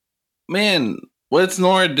Man, what's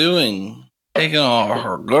Nora doing? Taking all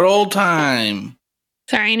her good old time.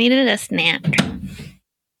 Sorry, I needed a snack.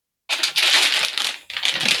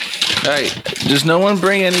 Alright, does no one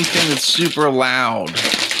bring anything that's super loud?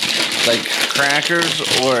 Like crackers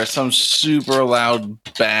or some super loud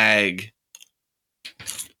bag?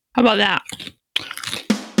 How about that?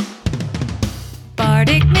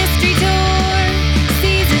 Bardic Mystery Tour,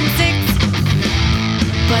 Season 6.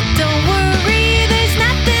 But don't worry, there's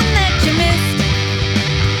nothing that you missed.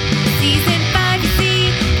 Season 5, you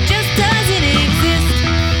see, just doesn't exist.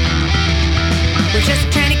 We're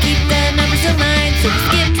just trying to keep the numbers aligned, so we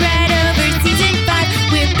skipped right over Season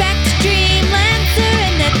 5. We're back to Dreamlancer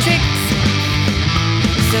and the tricks.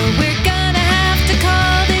 So we're gonna have to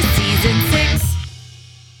call this Season 6.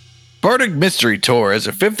 Bardic Mystery Tour is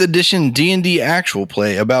a 5th edition D&D actual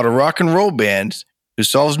play about a rock and roll band who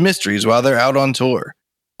solves mysteries while they're out on tour.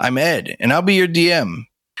 I'm Ed, and I'll be your DM.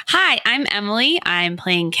 Hi, I'm Emily. I'm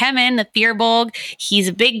playing Kemen, the Firbolg. He's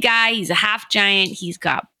a big guy. He's a half giant. He's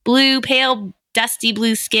got pale, dusty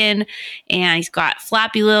blue skin, and he's got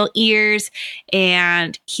floppy little ears,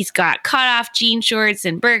 and he's got cut-off jean shorts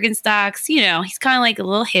and Birkenstocks. You know, he's kind of like a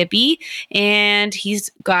little hippie, and he's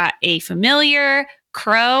got a familiar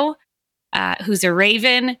crow who's a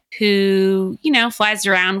raven who, flies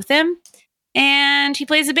around with him. And he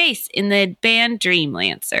plays a bass in the band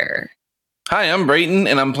Dreamlancer. Hi, I'm Brayton,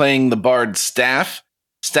 and I'm playing the bard Staff.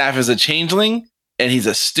 Staff is a changeling, and he's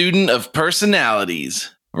a student of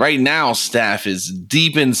personalities. Right now, Staff is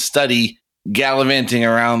deep in study, gallivanting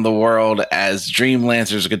around the world as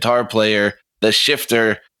Dreamlancer's guitar player, the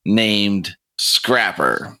shifter named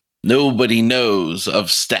Scrapper. Nobody knows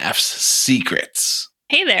of Staff's secrets.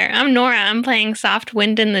 Hey there, I'm Nora. I'm playing Soft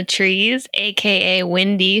Wind in the Trees, aka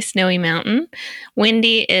Windy Snowy Mountain.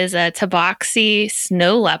 Windy is a tabaxi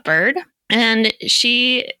snow leopard, and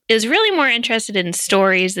she is really more interested in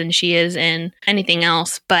stories than she is in anything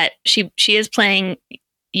else, but she is playing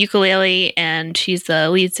ukulele, and she's the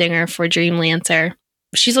lead singer for Dreamlancer.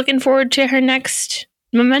 She's looking forward to her next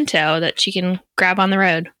memento that she can grab on the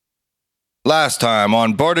road. Last time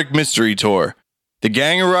on Bardic Mystery Tour, the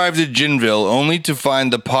gang arrived at Ginville only to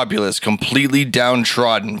find the populace completely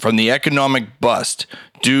downtrodden from the economic bust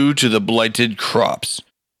due to the blighted crops.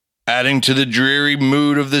 Adding to the dreary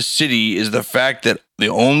mood of the city is the fact that the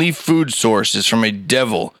only food source is from a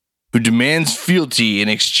devil who demands fealty in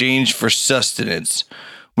exchange for sustenance.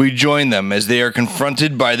 We join them as they are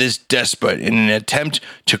confronted by this despot in an attempt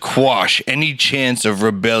to quash any chance of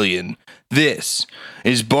rebellion. This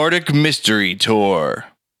is Bardic Mystery Tour.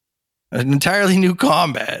 An entirely new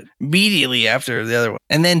combat immediately after the other one.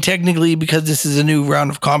 And then technically, because this is a new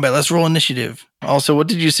round of combat, let's roll initiative. Also, what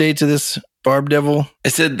did you say to this Barb Devil? I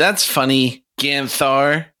said, that's funny,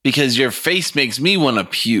 Ganthar, because your face makes me want to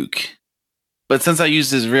puke. But since I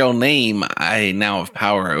used his real name, I now have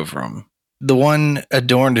power over him. The one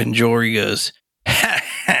adorned in jewelry goes, ha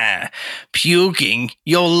ha, puking.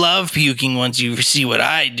 You'll love puking once you see what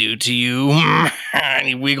I do to you. And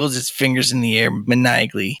he wiggles his fingers in the air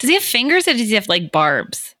maniacally. Does he have fingers or does he have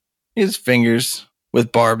barbs? His fingers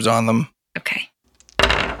with barbs on them. Okay.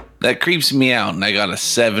 That creeps me out, and I got a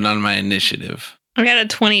 7 on my initiative. I got a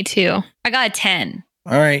 22. I got a 10.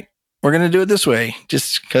 All right. We're going to do it this way,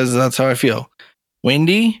 just because that's how I feel.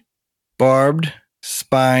 Windy, barbed,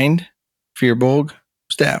 spined, Firbolg,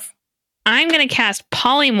 Staff. I'm going to cast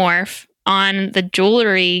Polymorph on the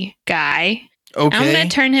jewelry guy. Okay. I'm going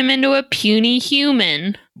to turn him into a puny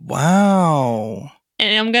human. Wow.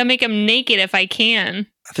 And I'm going to make him naked if I can.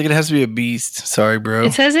 I think it has to be a beast. Sorry, bro.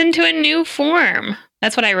 It says into a new form.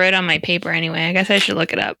 That's what I wrote on my paper anyway. I guess I should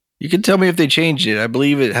look it up. You can tell me if they changed it. I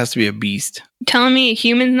believe it has to be a beast. Telling me a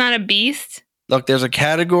human's not a beast? Look, there's a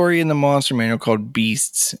category in the Monster Manual called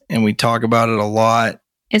beasts, and we talk about it a lot.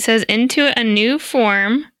 It says into a new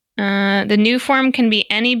form. The new form can be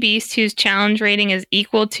any beast whose challenge rating is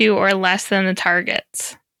equal to or less than the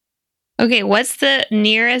target's. Okay, what's the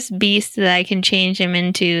nearest beast that I can change him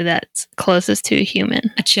into that's closest to a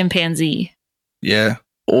human? A chimpanzee. Yeah.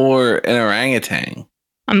 Or an orangutan.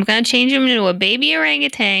 I'm going to change him into a baby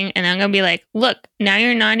orangutan, and I'm going to be like, look, now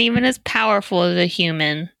you're not even as powerful as a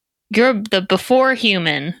human. You're the before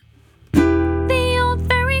human. The old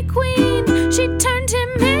fairy queen, she turned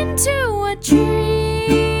him into a tree.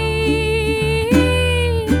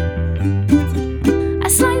 A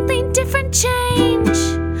slightly different change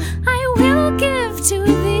I will give to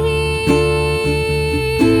thee.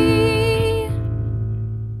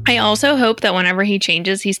 I also hope that whenever he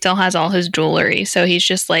changes, he still has all his jewelry. So he's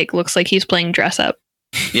just looks like he's playing dress up.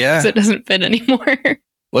 Yeah. Because it doesn't fit anymore.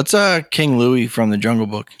 What's King Louis from the Jungle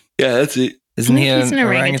Book? Yeah, that's it. Isn't he He's an an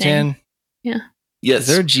orangutan? Yes. Is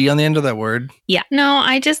there a G on the end of that word? No,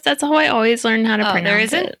 that's how I always learned how to Oh, pronounce there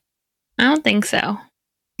isn't? it. I don't think so.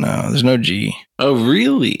 No, there's no G. Oh,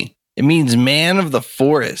 really? It means man of the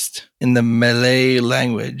forest in the Malay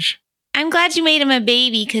language. I'm glad you made him a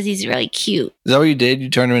baby because he's really cute. Is that what you did? You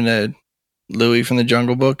turned him into Louis from the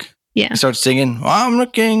Jungle Book? Yeah. You start singing, I'm the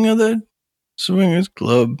king of the Swingers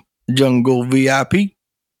Club, Jungle VIP.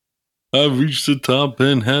 I've reached the top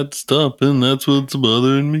and had to stop, and that's what's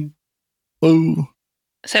bothering me. Oh,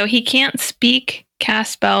 So he can't speak,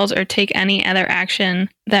 cast spells, or take any other action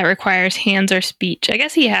that requires hands or speech. I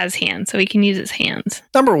guess he has hands, so he can use his hands.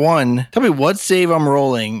 number one, tell me what save I'm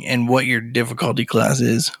rolling and what your difficulty class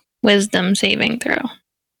is. Wisdom saving throw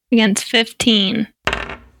against 15.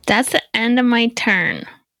 That's the end of my turn.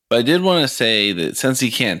 But I did want to say that since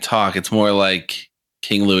he can't talk, it's more like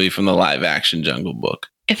King Louis from the live action Jungle Book.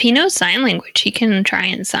 If he knows sign language, he can try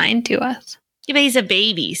and sign to us. Yeah, but he's a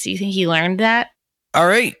baby, so you think he learned that? All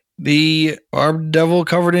right. The barbed devil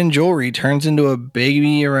covered in jewelry turns into a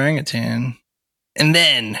baby orangutan. And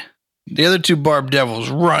then the other two barbed devils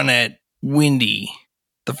run at Windy.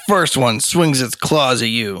 The first one swings its claws at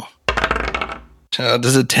you.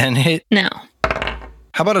 Does a 10 hit? No.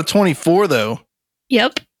 How about a 24, though?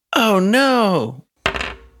 Yep. Oh, no.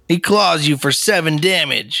 He claws you for 7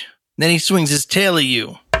 damage. Then he swings his tail at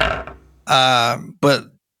you.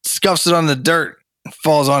 But scuffs it on the dirt and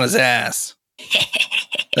falls on his ass.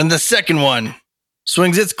 Then the second one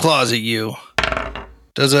swings its claws at you.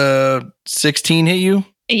 Does a 16 hit you?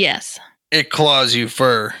 Yes. It claws you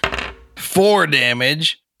for 4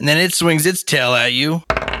 damage. And then it swings its tail at you.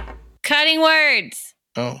 Cutting words.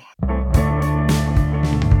 Oh.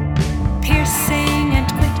 Piercing and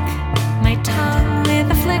quick, my tongue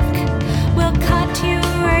with a flick will cut you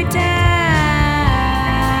right down.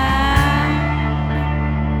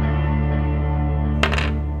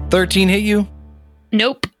 13 hit you?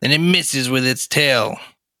 Nope. And it misses with its tail.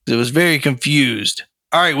 It was very confused.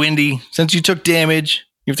 All right, Windy, since you took damage,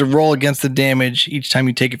 you have to roll against the damage each time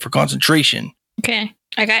you take it for concentration. Okay.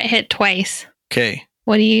 I got hit twice. Okay.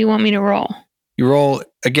 What do you want me to roll? You roll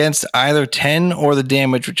against either 10 or the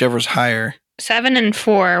damage, whichever's higher. 7 and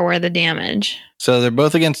 4 were the damage. So they're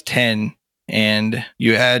both against 10, and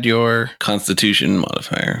you add your... Constitution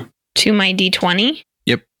modifier. To my d20?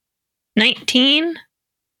 Yep. 19,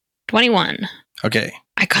 21. Okay.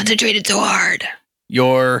 I concentrated so hard.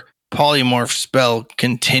 Your polymorph spell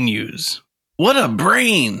continues. What a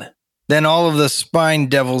brain. Then all of the spine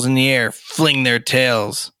devils in the air fling their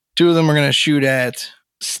tails. 2 of them are going to shoot at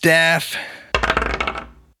Staff.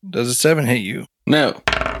 Does a 7 hit you? No.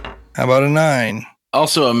 How about a 9?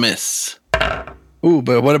 Also a miss. Ooh,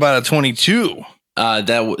 but what about a 22?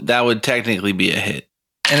 That would technically be a hit.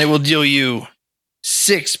 And it will deal you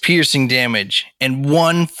 6 piercing damage and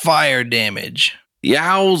 1 fire damage.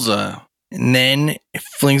 Yowza. And then it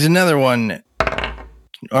flings another one.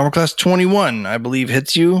 Armor class 21, I believe,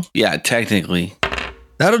 hits you. Yeah, technically.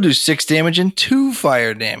 That'll do 6 damage and 2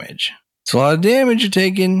 fire damage. It's a lot of damage you're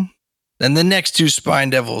taking. Then the next 2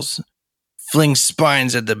 spine devils fling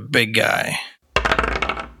spines at the big guy.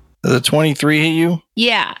 Does a 23 hit you?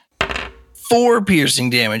 Yeah. 4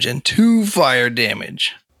 piercing damage and 2 fire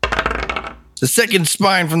damage. The second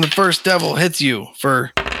spine from the first devil hits you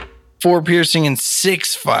for 4 piercing and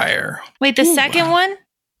 6 fire. Wait, the second one?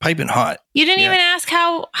 Piping hot. You didn't Yeah. even ask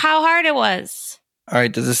how hard it was. All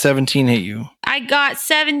right, does a 17 hit you? I got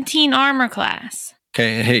 17 armor class.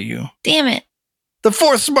 Okay, it hit you. Damn it. The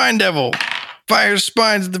fourth spine devil fires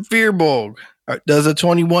spines at the Fearbulg. All right, does a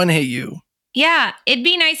 21 hit you? Yeah, it'd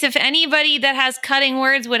be nice if anybody that has cutting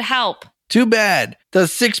words would help. Too bad.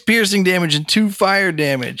 Does 6 piercing damage and 2 fire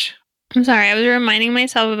damage. I'm sorry, I was reminding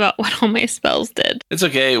myself about what all my spells did. It's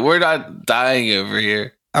okay. We're not dying over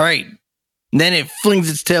here. All right. Then it flings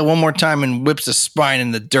its tail one more time and whips a spine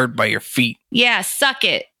in the dirt by your feet. Yeah, suck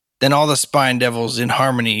it. Then all the spine devils in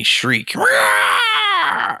harmony shriek.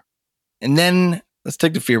 And then let's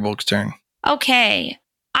take the Fearbulg's turn. Okay,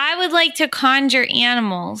 I would like to conjure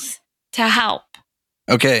animals to help.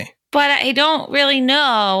 Okay. But I don't really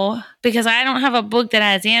know, because I don't have a book that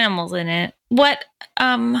has animals in it, what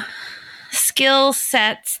skill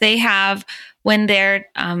sets they have when they're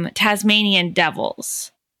Tasmanian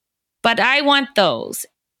devils. But I want those.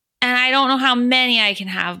 And I don't know how many I can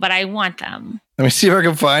have, but I want them. Let me see if I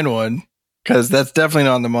can find one. Because that's definitely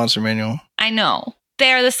not in the monster manual. I know.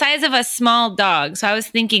 They're the size of a small dog. So I was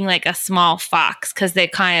thinking like a small fox, because they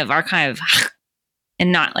are kind of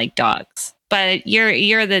and not like dogs. But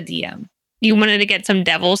you're the DM. You wanted to get some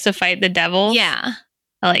devils to fight the devils? Yeah.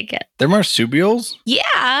 I like it. They're marsupials?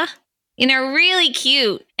 Yeah. And they're really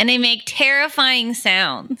cute. And they make terrifying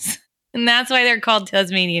sounds. And that's why they're called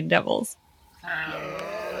Tasmanian devils.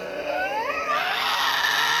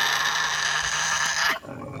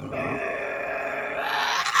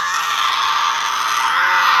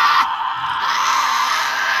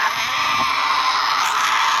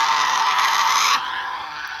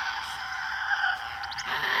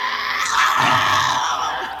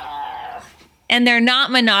 And they're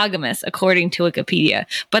not monogamous, according to Wikipedia.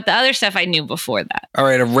 But the other stuff I knew before that. All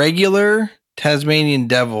right, a regular Tasmanian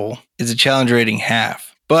devil is a challenge rating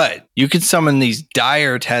half, but you can summon these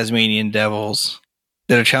dire Tasmanian devils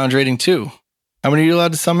that are challenge rating 2. How many are you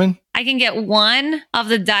allowed to summon? I can get 1 of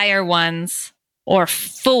the dire ones or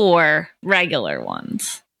 4 regular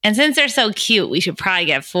ones. And since they're so cute, we should probably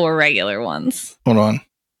get 4 regular ones. Hold on.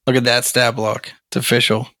 Look at that stat block. It's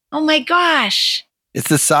official. Oh my gosh. It's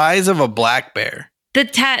the size of a black bear. The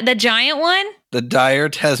giant one? The dire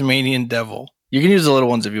Tasmanian devil. You can use the little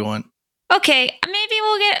ones if you want. Okay, maybe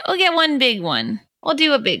we'll get one big one. We'll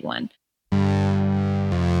do a big one.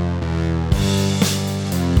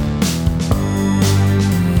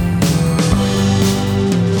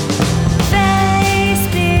 Fae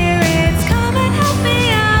spirits, come and help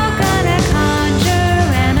me out. Gonna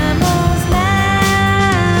conjure animals now.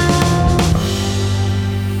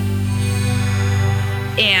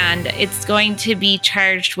 And it's going to be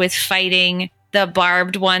charged with fighting the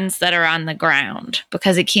barbed ones that are on the ground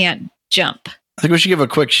because it can't jump. I think we should give a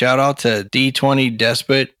quick shout out to D20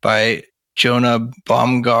 Despot by Jonah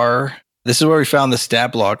Baumgar. This is where we found the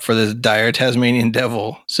stat block for this dire Tasmanian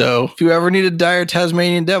devil. So if you ever need a dire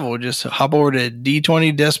Tasmanian devil, just hop over to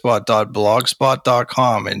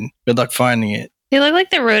d20despot.blogspot.com and good luck finding it. They look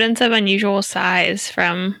like the rodents of unusual size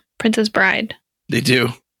from Princess Bride. They do.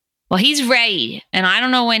 Well, he's ready, and I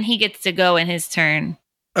don't know when he gets to go in his turn.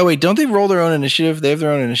 Oh, wait, don't they roll their own initiative? They have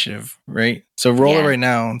their own initiative, right? So roll it Yeah. right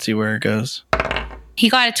now and see where it goes. He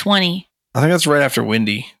got a 20. I think that's right after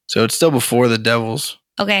Windy. So it's still before the devils.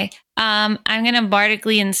 Okay. I'm gonna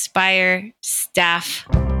bardically inspire Staff.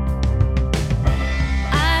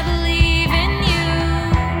 I believe in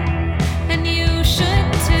you, and you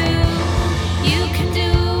should too. You can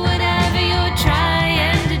do whatever you're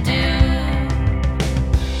trying to do.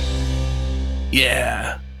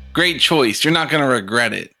 Yeah. Great choice. You're not going to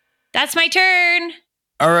regret it. That's my turn.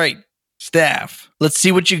 All right, Staff, let's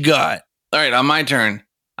see what you got. All right, on my turn.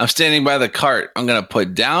 I'm standing by the cart. I'm going to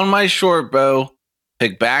put down my short bow,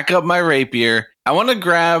 pick back up my rapier. I want to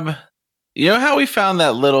grab, you know how we found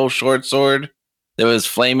that little short sword that was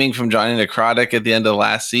flaming from Johnny Necrotic at the end of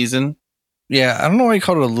last season? Yeah, I don't know why you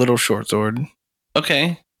called it a little short sword.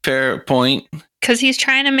 Okay, fair point. Because he's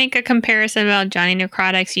trying to make a comparison about Johnny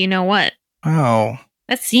Necrotic's you know what. Oh,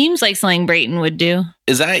 That seems like something Brayton would do.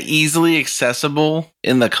 Is that easily accessible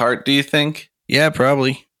in the cart, do you think? yeah,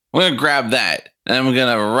 probably. I'm going to grab that, and I'm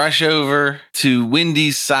going to rush over to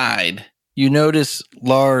Windy's side. You notice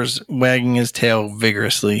Lars wagging his tail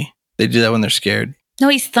vigorously. They do that when they're scared. No,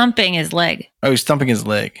 he's thumping his leg. Oh, he's thumping his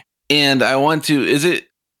leg. And I want to,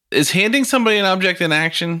 is handing somebody an object in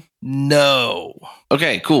action? No.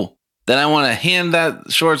 Okay, cool. Then I want to hand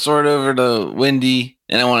that short sword over to Windy,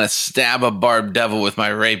 and I want to stab a barbed devil with my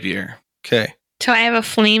rapier. Okay. So I have a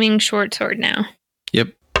flaming short sword now. Yep.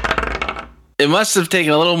 It must have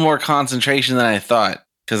taken a little more concentration than I thought,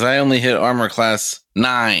 because I only hit armor class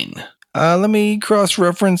 9. Let me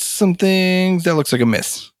cross-reference some things. That looks like a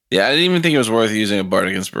miss. Yeah, I didn't even think it was worth using a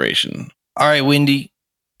bardic inspiration. All right, Windy.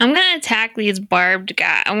 I'm going to attack these barbed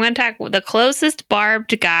guy. I'm going to attack the closest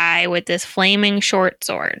barbed guy with this flaming short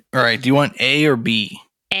sword. All right, do you want A or B?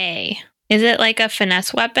 A. Is it like a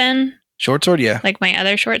finesse weapon? Short sword, yeah. Like my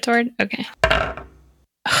other short sword? Okay. Ugh.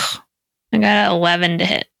 I got an 11 to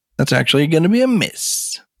hit. That's actually going to be a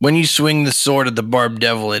miss. When you swing the sword at the barbed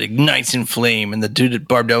devil, it ignites in flame, and the two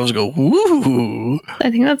barbed devils go, woo. I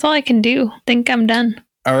think that's all I can do. Think I'm done.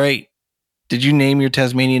 All right. Did you name your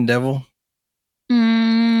Tasmanian devil?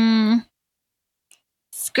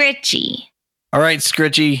 Scritchy. All right,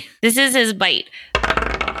 Scritchy. This is his bite.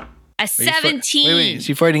 A Are you 17. wait. Is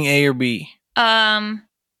he fighting A or B?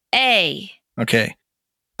 A. Okay.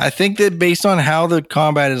 I think that based on how the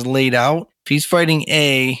combat is laid out, if he's fighting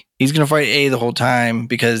A, he's going to fight A the whole time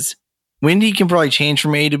because Windy can probably change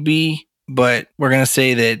from A to B, but we're going to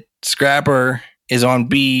say that Scrapper is on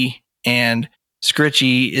B and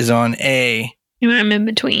Scritchy is on A. I'm in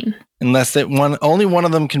between. Unless that only one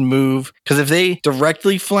of them can move. Because if they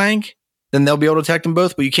directly flank, then they'll be able to attack them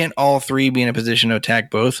both, but you can't all three be in a position to attack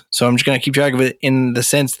both. So I'm just going to keep track of it in the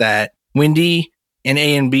sense that Windy and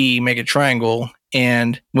A and B make a triangle,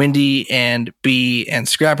 and Windy and B and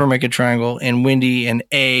Scrapper make a triangle, and Windy and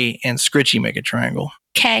A and Scritchy make a triangle.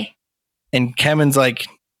 Okay. And Kevin's like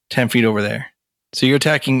 10 feet over there. So you're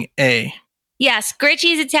attacking A. Yeah,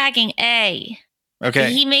 Scritchy's attacking A.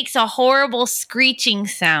 Okay. He makes a horrible screeching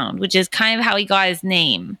sound, which is kind of how he got his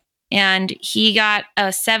name. And he got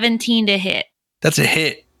a 17 to hit. That's a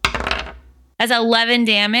hit. That's 11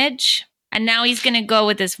 damage. And now he's going to go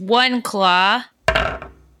with this one claw.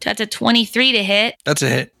 That's a 23 to hit. That's a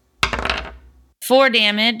hit. 4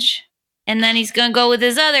 damage. And then he's going to go with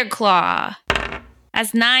his other claw.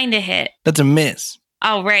 That's 9 to hit. That's a miss.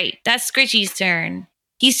 All right, that's Scritchy's turn.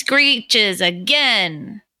 He screeches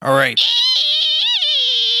again. All right.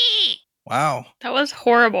 Wow. That was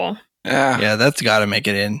horrible. Yeah, that's got to make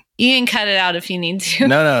it in. You can cut it out if you need to.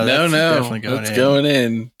 No, No, that's no. definitely going It's in. going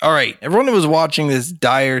in. All right. Everyone who was watching this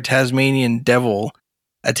dire Tasmanian devil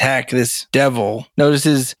attack this devil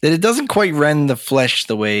notices that it doesn't quite rend the flesh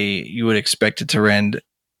the way you would expect it to rend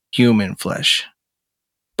human flesh.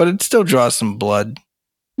 But it still draws some blood.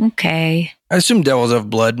 Okay. I assume devils have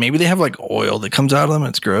blood. Maybe they have like oil that comes out of them.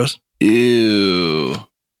 It's gross. Ew.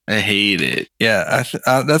 I hate it. Yeah,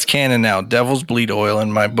 that's canon now. Devils bleed oil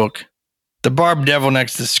in my book. The barbed devil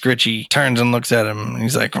next to Scritchy turns and looks at him. And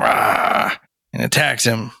he's like, rah, and attacks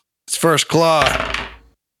him. His first claw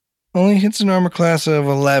only hits an armor class of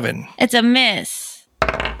 11. It's a miss.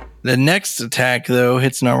 The next attack, though,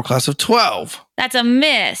 hits an armor class of 12. That's a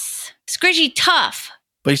miss. Scritchy tough.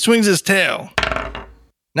 But he swings his tail.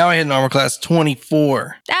 Now I hit an armor class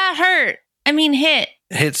 24. That hurt. I mean, hit.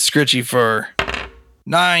 It hits Scritchy for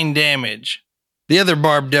 9 damage. The other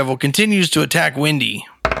barbed devil continues to attack Windy.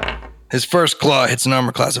 His first claw hits an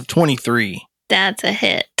armor class of 23 That's a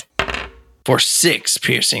hit. for 6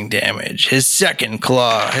 piercing damage. His second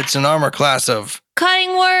claw hits an armor class of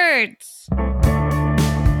Cutting words.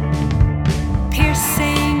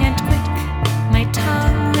 Piercing and quick, my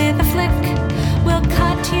tongue with a flick will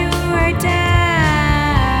cut you right down.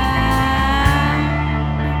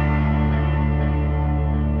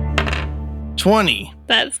 20.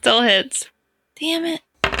 That still hits. Damn it.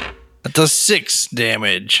 That does 6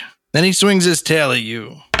 damage. Then he swings his tail at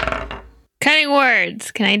you. Cutting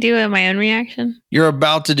words. Can I do my own reaction? You're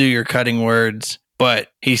about to do your cutting words,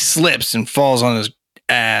 but he slips and falls on his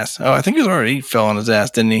ass. Oh, I think he already fell on his ass,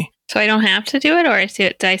 didn't he? So I don't have to do it, or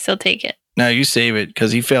do I still take it? No, you save it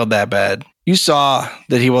because he failed that bad. You saw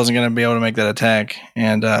that he wasn't going to be able to make that attack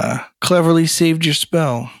and cleverly saved your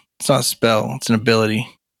spell. It's not a spell, it's an ability.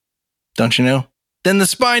 Don't you know? Then the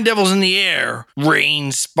spine devils in the air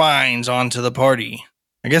rain spines onto the party.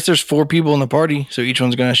 I guess there's 4 people in the party, so each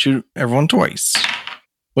one's going to shoot everyone twice.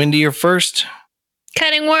 Windy, you're first.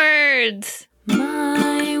 Cutting words.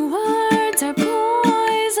 My words are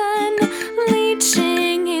poison,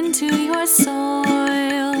 leaching into your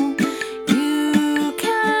soil. You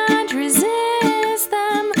can't resist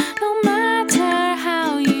them, no matter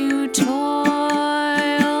how you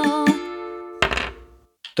toil.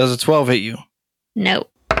 Does a 12 hit you? No.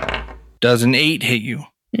 Does an 8 hit you?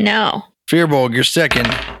 No. Fearbolg, you're second.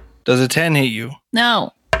 Does a 10 hit you?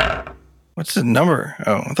 No. What's the number?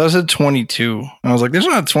 Oh, I thought it said 22. I was like, there's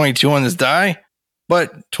not a 22 on this die.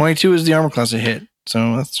 But 22 is the armor class it hit.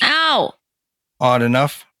 So that's Ow. odd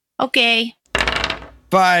enough. Okay.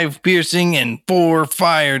 5 piercing and 4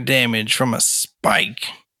 fire damage from a spike.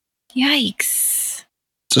 Yikes.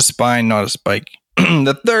 It's a spine, not a spike.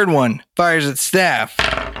 The third one fires at Staff.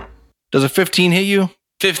 Does a 15 hit you?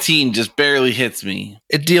 15 just barely hits me.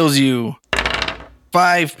 It deals you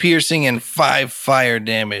 5 piercing and 5 fire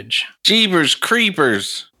damage. Jeepers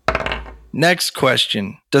creepers. Next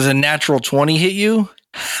question. Does a natural 20 hit you?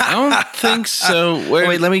 I don't think so. Where,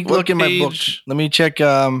 Wait, let me what look in my book. page? Let me check.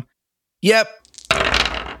 Yep.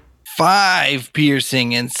 5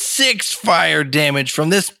 piercing and 6 fire damage from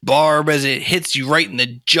this barb as it hits you right in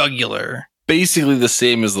the jugular. Basically the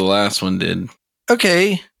same as the last one did.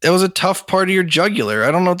 Okay, that was a tough part of your jugular.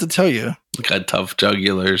 I don't know what to tell you. Got tough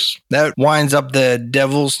jugulars. That winds up the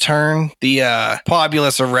devil's turn. The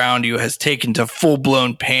populace around you has taken to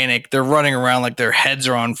full-blown panic. They're running around like their heads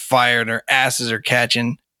are on fire and their asses are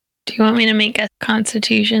catching. Do you want me to make a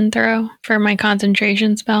constitution throw for my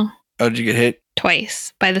concentration spell? Oh, did you get hit?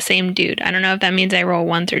 Twice by the same dude. I don't know if that means I roll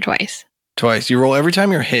once or twice. Twice. You roll every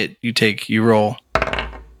time you're hit. You roll.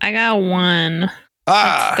 I got 1.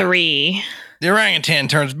 Ah! 3. The orangutan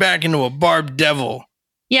turns back into a barbed devil.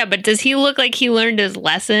 Yeah, but does he look like he learned his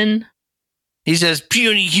lesson? He says,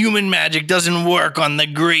 puny human magic doesn't work on the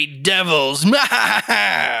great devils.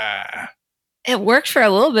 It worked for a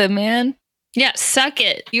little bit, man. Yeah, suck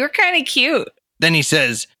it. You were kind of cute. Then he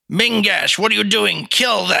says, Mingash, what are you doing?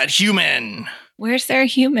 Kill that human. Where's their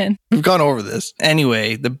human? We've gone over this.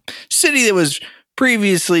 Anyway, the city that was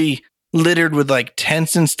previously littered with like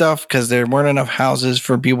tents and stuff because there weren't enough houses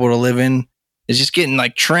for people to live in. It's just getting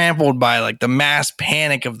like trampled by like the mass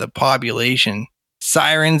panic of the population.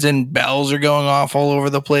 Sirens and bells are going off all over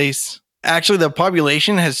the place. Actually, the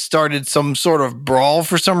population has started some sort of brawl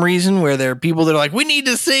for some reason where there are people that are like, we need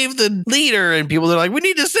to save the leader, and people that are like, we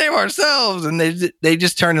need to save ourselves. And they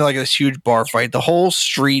just turn into like this huge bar fight. The whole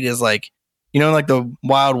street is like, you know, like the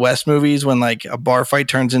Wild West movies when like a bar fight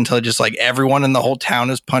turns into just like everyone in the whole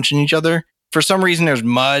town is punching each other. For some reason, there's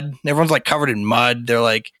mud. Everyone's like covered in mud. They're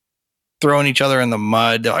like throwing each other in the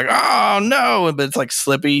mud. They're like, oh no, but it's like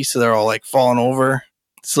slippy. So they're all like falling over.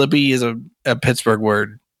 Slippy is a Pittsburgh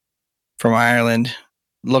word from Ireland.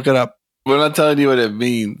 Look it up. We're not telling you what it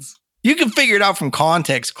means. You can figure it out from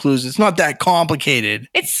context clues. It's not that complicated.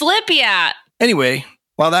 It's Slippiat. Anyway,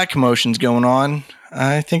 while that commotion's going on,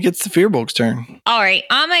 I think it's the Fearbolg's turn. All right,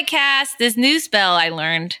 I'm going to cast this new spell I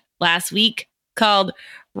learned last week called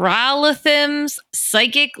Ralathim's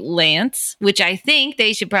Psychic Lance, which I think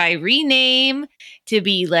they should probably rename to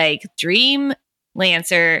be like Dream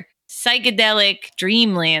Lancer, Psychedelic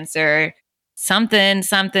Dream Lancer, something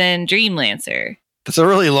Dream Lancer. It's a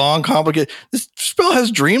really long, complicated... This spell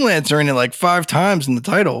has Dream Lancer in it like 5 times in the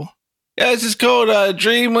title. Yeah, it's just called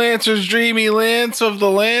Dream Lancer's Dreamy Lance of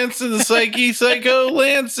the Lance and the Psyche Psycho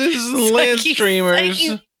Lances and the Lance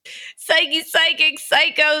Streamers. Psychic,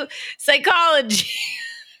 Psycho, Psychology.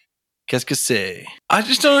 Qu'est-ce que c'est? I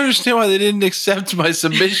just don't understand why they didn't accept my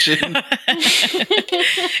submission.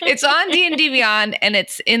 It's on D&D Beyond, and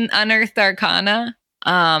it's in Unearthed Arcana.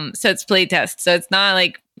 So it's playtest. So it's not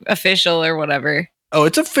like official or whatever. Oh,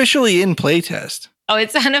 it's officially in playtest. Oh,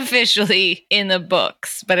 it's unofficially in the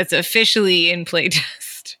books, but it's officially in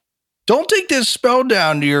playtest. Don't take this spell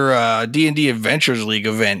down to your D&D Adventures League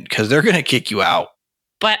event because they're going to kick you out.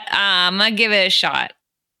 But I'm going to give it a shot.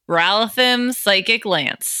 Ralathim's Psychic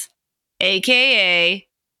Lance, a.k.a.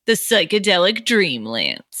 the Psychedelic Dream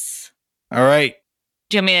Lance. All right.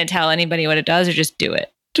 Do you want me to tell anybody what it does or just do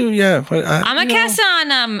it? Dude, yeah. I'm going to cast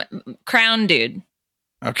on Crown Dude.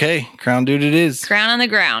 Okay, Crown Dude it is. Crown on the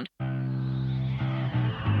ground.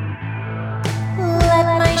 Let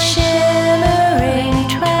my shimmering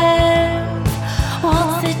trance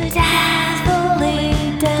waltz a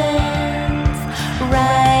dazzling dance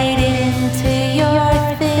right into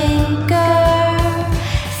your thinker,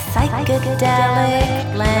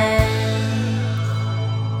 psychedelic land.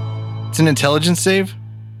 It's an intelligence save?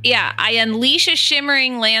 Yeah, I unleash a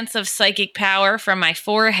shimmering lance of psychic power from my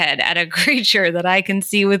forehead at a creature that I can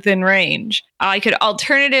see within range. I could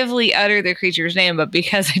alternatively utter the creature's name, but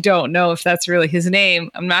because I don't know if that's really his name,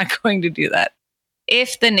 I'm not going to do that.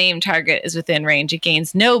 If the named target is within range, it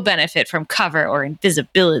gains no benefit from cover or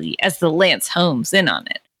invisibility as the lance homes in on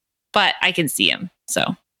it. But I can see him,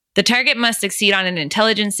 so. The target must succeed on an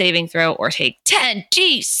intelligence saving throw or take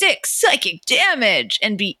 10d6 psychic damage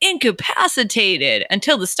and be incapacitated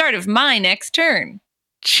until the start of my next turn.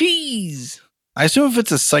 Cheese. I assume if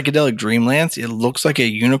it's a psychedelic dream lance, it looks like a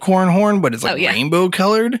unicorn horn, but it's like rainbow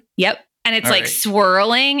colored. Yep. And it's All like right.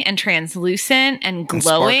 swirling and translucent and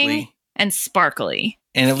glowing and sparkly.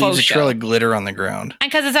 And it leaves a Faux trail show. of glitter on the ground.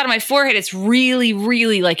 And because it's out of my forehead, it's really,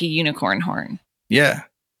 really like a unicorn horn. Yeah.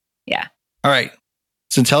 Yeah. All right.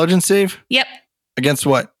 It's intelligence save? Yep. Against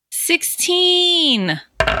what? 16.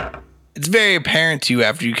 It's very apparent to you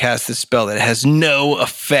after you cast this spell that it has no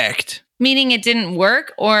effect. Meaning it didn't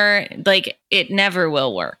work or like it never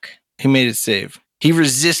will work. He made it save. He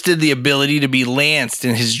resisted the ability to be lanced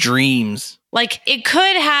in his dreams. Like it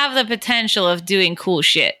could have the potential of doing cool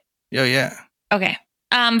shit. Oh, yeah. Okay.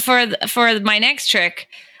 For my next trick,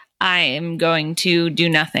 I am going to do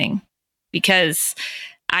nothing because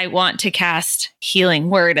I want to cast Healing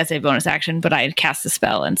Word as a bonus action, but I cast the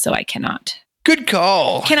spell, and so I cannot. Good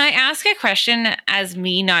call. Can I ask a question as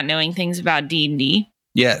me not knowing things about D&D?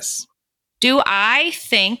 Yes. Do I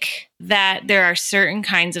think that there are certain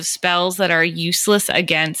kinds of spells that are useless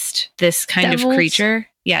against this kind Devils? of creature?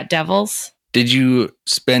 Yeah, devils. Did you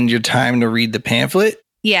spend your time to read the pamphlet?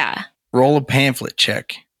 Yeah. Roll a pamphlet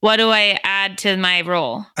check. What do I add to my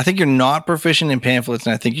roll? I think you're not proficient in pamphlets,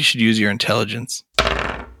 and I think you should use your intelligence.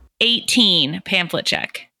 18 pamphlet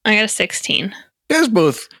check. I got a 16. You guys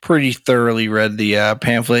both pretty thoroughly read the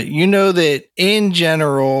pamphlet. You know that in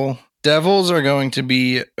general, devils are going to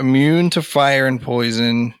be immune to fire and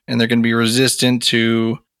poison, and they're going to be resistant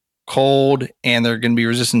to cold, and they're going to be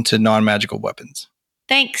resistant to non-magical weapons.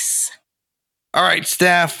 Thanks. All right,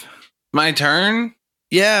 Staff. My turn?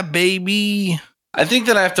 Yeah, baby. I think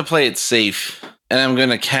that I have to play it safe, and I'm going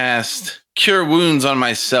to cast Cure Wounds on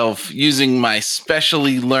myself using my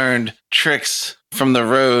specially learned tricks from the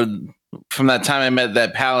road from that time I met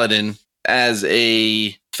that paladin. as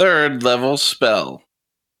a 3rd level spell.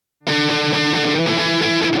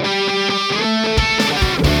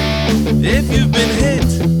 If you've been hit,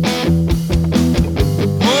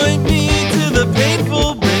 point me to the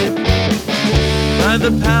painful bit. By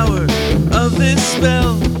the power of this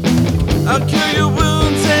spell, I'll cure your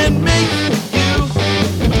wounds and make you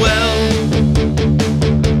well.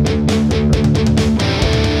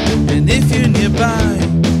 And if you're nearby,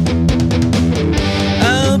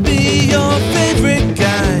 I'll be your favorite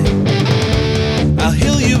guy. I'll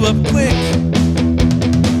heal you up quick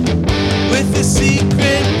with a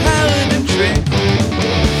secret paladin trick.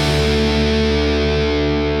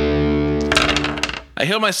 I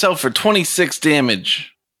heal myself for 26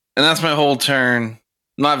 damage, and that's my whole turn.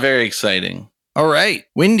 Not very exciting. All right,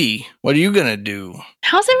 Wendy, what are you going to do?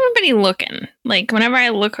 How's everybody looking? Like, whenever I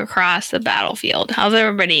look across the battlefield, how's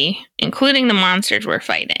everybody, including the monsters we're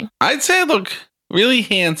fighting? I'd say I look really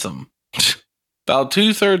handsome. About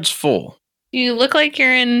 2/3 full. You look like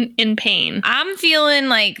you're in pain. I'm feeling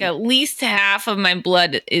like at least half of my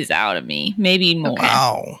blood is out of me, maybe more. Okay.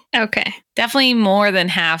 Wow. Okay. Definitely more than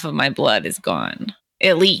half of my blood is gone.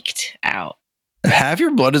 It leaked out. If half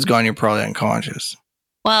your blood is gone, you're probably unconscious.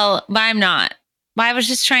 Well, but I'm not. But I was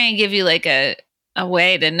just trying to give you like a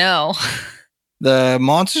way to know. The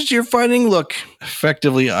monsters you're fighting look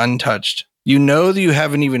effectively untouched. You know that you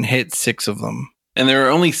haven't even hit 6 of them. And there are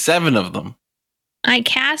only 7 of them. I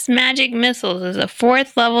cast magic missiles as a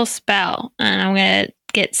 4th level spell, and I'm going to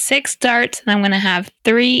get 6 darts, and I'm going to have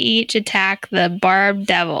 3 each attack the barbed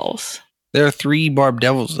devils. There are 3 barbed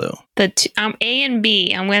devils, though. A and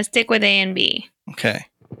B. I'm going to stick with A and B. Okay.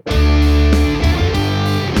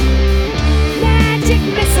 Magic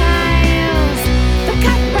missiles, they'll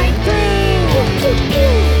cut right through. Pew, pew,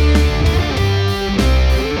 pew.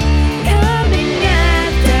 Coming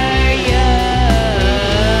after you.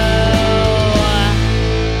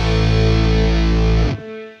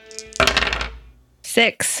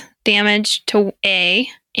 6 damage to A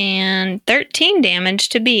and 13 damage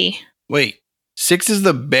to B. Wait. 6 is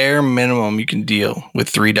the bare minimum you can deal with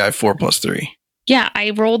 3 die 4 plus 3. Yeah, I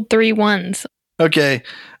rolled 3 ones. Okay.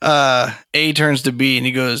 A turns to B and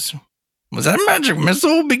he goes, was that a magic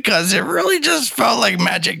missile? Because it really just felt like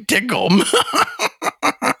magic tickle.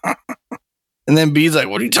 And then B's like,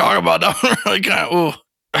 what are you talking about? I'm really kind of,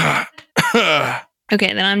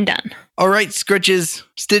 Okay, then I'm done. All right, Scritches.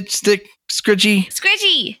 Stick, Scritchy.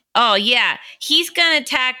 Scritchy. Oh, yeah. He's going to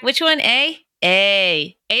attack. Which one? A?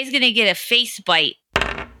 A. A's going to get a face bite.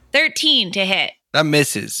 13 to hit. That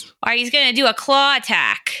misses. Or he's going to do a claw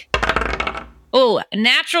attack. Oh, a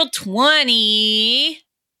natural 20.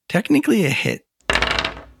 Technically a hit.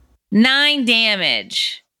 9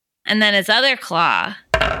 damage. And then his other claw.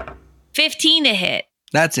 15 to hit.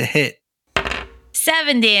 That's a hit.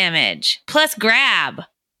 7 damage. Plus grab.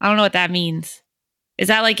 I don't know what that means. Is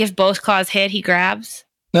that like if both claws hit, he grabs?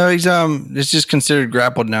 No, he's it's just considered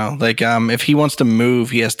grappled now. Like if he wants to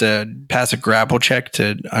move, he has to pass a grapple check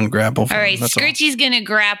to ungrapple. All right, Scritchy's going to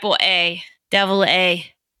grapple A. Devil A.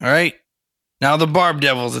 All right. Now the Barb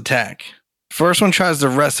Devils attack. First one tries to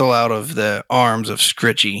wrestle out of the arms of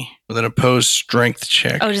Scritchy with an opposed strength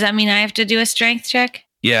check. Oh, does that mean I have to do a strength check?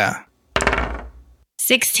 Yeah.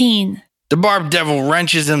 16. The Barb Devil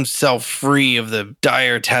wrenches himself free of the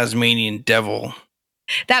dire Tasmanian devil.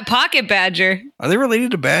 That pocket badger. Are they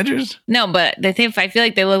related to badgers? No, but I feel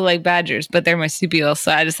like they look like badgers, but they're marsupials,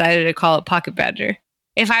 so I decided to call it pocket badger.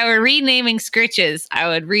 If I were renaming Scritches, I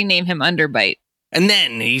would rename him Underbite. And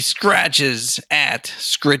then he scratches at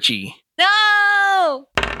Scritchy. No!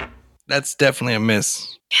 That's definitely a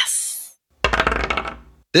miss. Yes.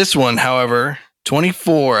 This one, however,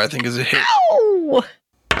 24, I think is a hit. Ow!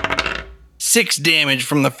 6 damage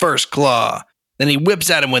from the first claw. Then he whips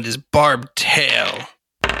at him with his barbed tail.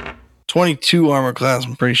 22 armor class,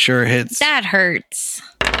 I'm pretty sure hits. That hurts.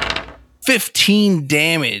 15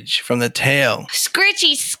 damage from the tail.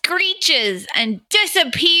 Scritchy screeches and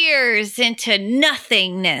disappears into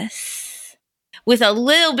nothingness with a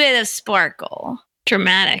little bit of sparkle.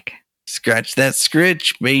 Dramatic. Scratch that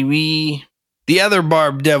scritch, baby. The other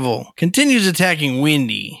Barb Devil continues attacking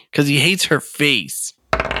Wendy because he hates her face.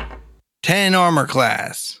 10 armor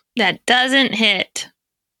class. That doesn't hit.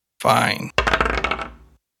 Fine.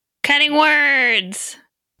 Cutting words.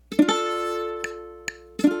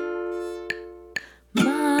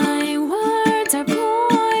 My words are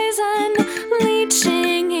poison,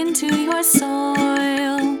 leaching into your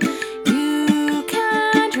soil. You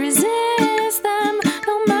can't resist them,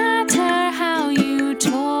 no matter how you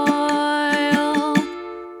toil.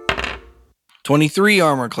 23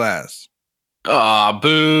 armor class. Aw,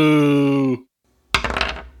 boo.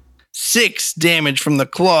 6 damage from the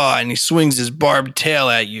claw, and he swings his barbed tail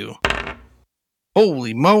at you.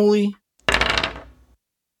 Holy moly.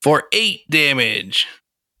 For 8 damage,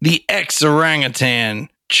 the ex-orangutan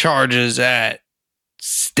charges at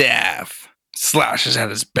Staff, slashes at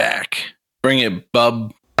his back. Bring it,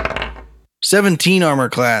 bub. 17 armor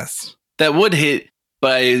class. That would hit,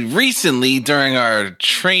 but recently during our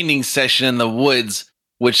training session in the woods,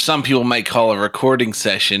 which some people might call a recording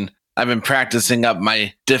session, I've been practicing up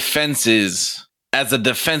my defenses as a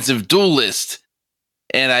defensive duelist.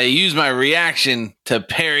 And I use my reaction to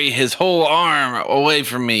parry his whole arm away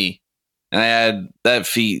from me. And I add that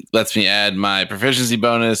feat lets me add my proficiency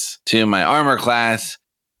bonus to my armor class,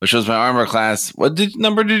 which was my armor class. What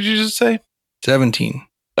number did you just say? 17.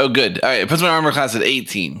 Oh, good. All right, it puts my armor class at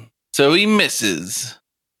 18. So he misses.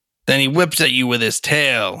 Then he whips at you with his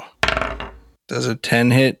tail. Does a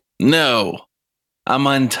 10 hit? No. I'm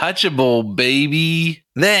untouchable, baby.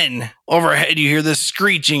 Then, overhead, you hear the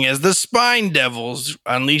screeching as the Spine Devils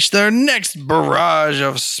unleash their next barrage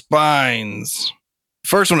of spines.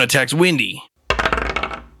 First one attacks Windy.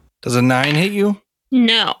 Does a 9 hit you?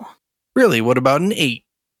 No. Really? What about an 8?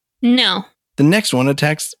 No. The next one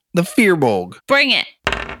attacks the Fearbolg, Bring it.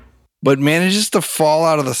 but manages to fall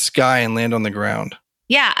out of the sky and land on the ground,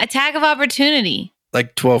 Yeah, attack of opportunity.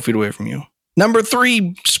 like 12 feet away from you. Number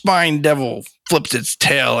 3 Spine Devil flips its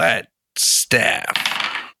tail at Staff.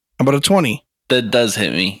 How about a 20? That does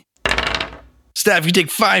hit me. Staff, you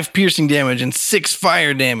take 5 piercing damage and 6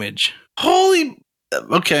 fire damage. Holy.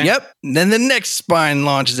 Okay. Yep. Then the next spine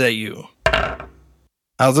launches at you.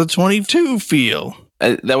 How's a 22 feel?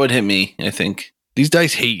 That would hit me, I think. These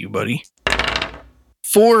dice hate you, buddy.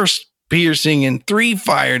 4 piercing and 3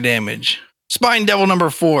 fire damage. Spine Devil number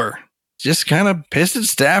 4. Just kind of pissed at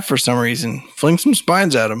Staff for some reason. Fling some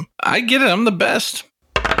spines at him. I get it. I'm the best.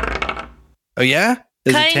 Oh, yeah?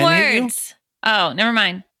 Does a Cutting 10 hit you? words. Oh, never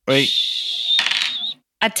mind. Wait,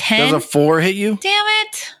 A 10? does a 4 hit you? Damn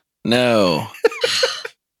it. No.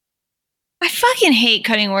 I fucking hate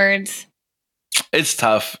cutting words. It's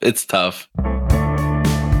tough. It's tough.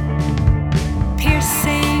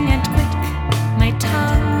 Piercing and quick, my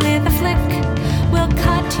tongue with a flick will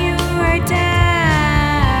cut you right down.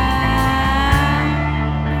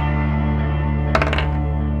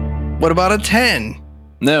 What about a 10?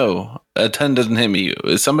 No. A 10 doesn't hit me.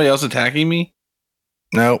 Is somebody else attacking me?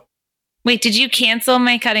 No. Wait, did you cancel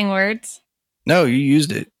my cutting words? No, you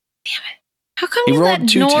used it. How come He you rolled let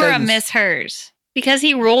 2 Nora 10s. miss hers? Because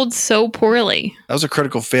he rolled so poorly. That was a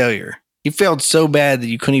critical failure. He failed so bad that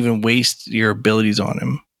you couldn't even waste your abilities on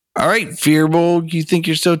him. All right, Fearbold, you think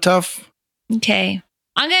you're so tough? Okay.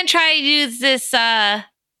 I'm going to try to use this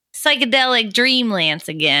psychedelic dream lance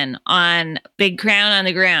again on Big Crown on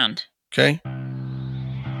the ground. Okay.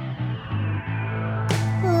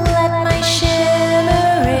 Let my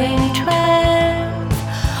shimmering trance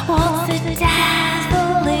waltz a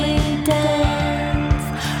dazzling dance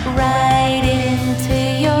right into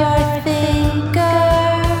your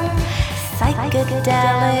thinker,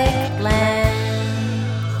 psychedelic land.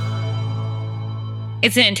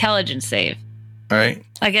 It's an intelligence save All right.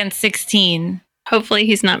 against 16. Hopefully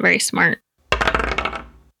he's not very smart.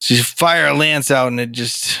 So you fire a lance out and it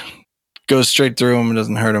just goes straight through him and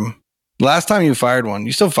doesn't hurt him. Last time you fired one,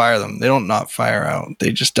 you still fire them. They don't not fire out.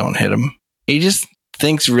 They just don't hit him. He just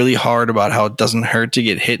thinks really hard about how it doesn't hurt to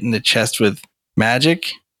get hit in the chest with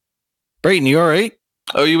magic. Brayton, you all right?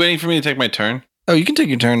 Oh, are you waiting for me to take my turn? Oh, you can take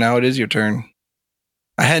your turn now. It is your turn.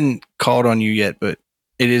 I hadn't called on you yet, but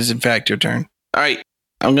it is in fact your turn. All right.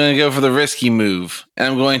 I'm going to go for the risky move. And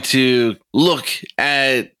I'm going to look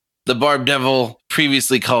at the Barb Devil,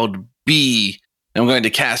 previously called B. I'm going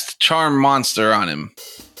to cast Charm Monster on him.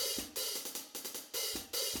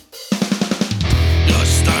 You're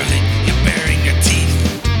starving, you're baring your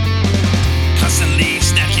teeth, constantly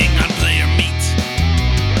snacking on player meat.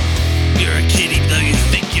 You're a kitty though you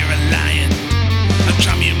think you're a lion. I'll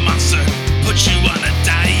charm you monster, put you on a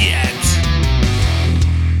diet.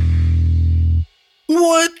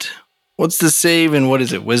 What? What's the save and what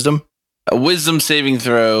is it? Wisdom? A wisdom saving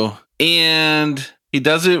throw. And he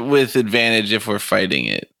does it with advantage if we're fighting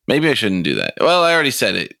it. Maybe I shouldn't do that. Well, I already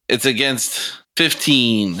said it. It's against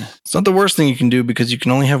 15. It's not the worst thing you can do because you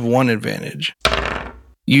can only have one advantage.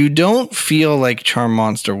 You don't feel like Charm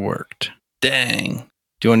Monster worked. Dang.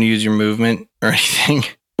 Do you want to use your movement or anything?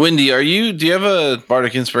 Wendy, do you have a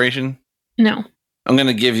Bardic Inspiration? No. I'm going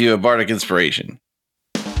to give you a Bardic Inspiration.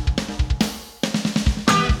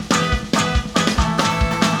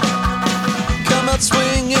 Come out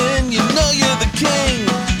swinging, you know you're the king.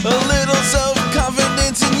 A little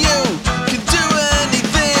self-confidence in you can do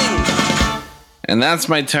anything. And that's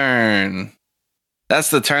my turn. That's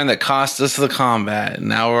the turn that cost us the combat.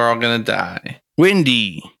 Now we're all going to die.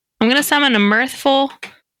 Windy. I'm going to summon a mirthful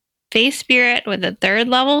face spirit with a 3rd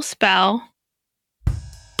level spell.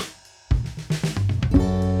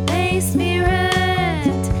 Face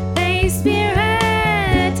spirit, face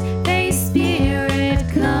spirit, face spirit,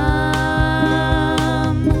 come.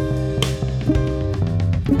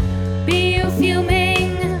 Be you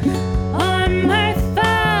fuming or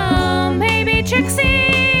mirthful, maybe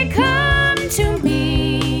Trixie, come to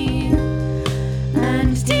me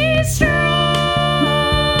and destroy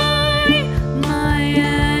my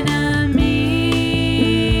enemies.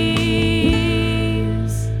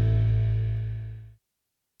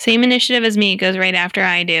 Same initiative as me, it goes right after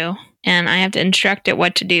I do. And I have to instruct it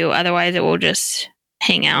what to do, otherwise it will just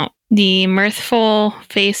hang out. The mirthful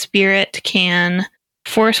face spirit can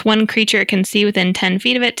force one creature it can see within 10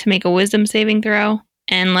 feet of it to make a wisdom saving throw.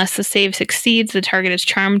 Unless the save succeeds, the target is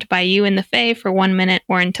charmed by you and the Fae for 1 minute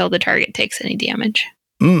or until the target takes any damage.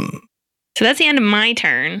 Mm. So that's the end of my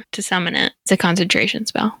turn to summon it. It's a concentration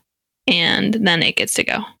spell. And then it gets to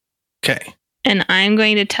go. Okay. And I'm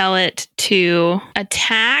going to tell it to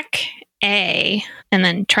attack A and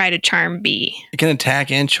then try to charm B. It can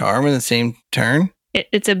attack and charm in the same turn?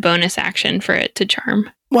 It's a bonus action for it to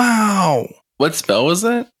charm. Wow. What spell was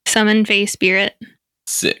that? Summon face spirit.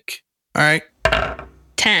 Sick. All right.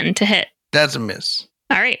 10 to hit. That's a miss.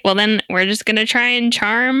 All right. Well, then we're just going to try and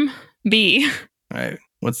charm B. All right.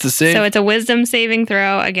 What's the save? So it's a wisdom saving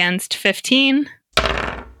throw against 15.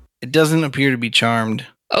 It doesn't appear to be charmed.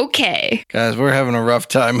 Okay. Guys, we're having a rough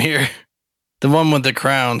time here. The one with the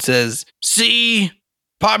crown says, "See,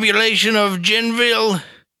 population of Ginville,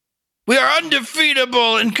 we are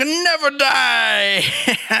undefeatable and can never die.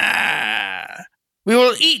 We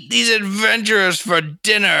will eat these adventurers for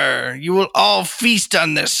dinner. You will all feast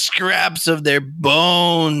on the scraps of their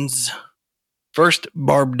bones." First,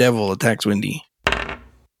 Barb Devil attacks Windy.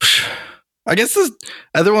 I guess this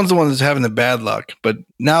other one's the one that's having the bad luck, but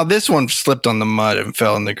now this one slipped on the mud and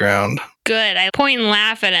fell on the ground. Good. I point and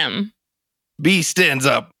laugh at him. B stands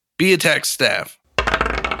up. B attacks Staff.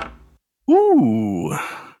 Ooh.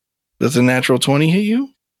 Does a natural 20 hit you?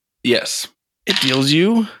 Yes. It deals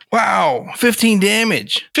you, wow, 15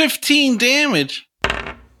 damage. 15 damage.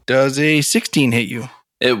 Does a 16 hit you?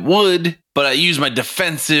 It would, but I use my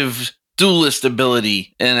defensive duelist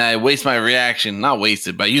ability and I waste my reaction. Not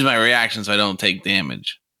wasted, but I use my reaction so I don't take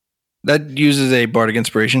damage. That uses a Bardic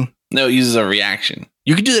Inspiration. No, it uses a reaction.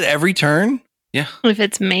 You can do that every turn? Yeah. If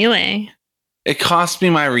it's melee. It costs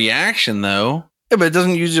me my reaction, though. Yeah, but it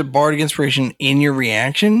doesn't use a Bardic Inspiration in your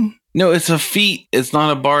reaction? No, it's a feat. It's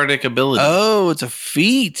not a bardic ability. Oh, it's a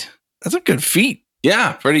feat. That's a good feat.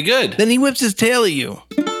 Yeah, pretty good. Then he whips his tail at you.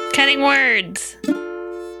 Cutting words.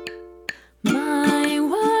 My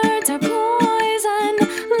words are poison,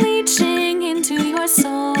 leaching into your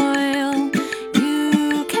soil.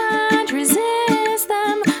 You can't resist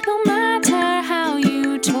them, no matter how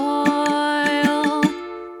you toil.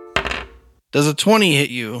 Does a 20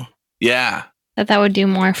 hit you? Yeah. That would do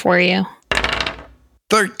more for you.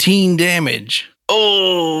 13 damage.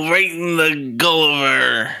 Oh, right in the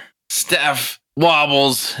Gulliver. Staff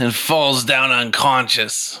wobbles and falls down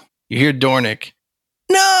unconscious. You hear Dornick.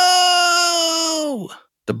 No!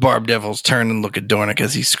 The Barb Devils turn and look at Dornick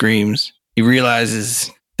as he screams. He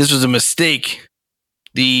realizes this was a mistake.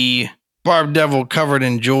 The Barb Devil, covered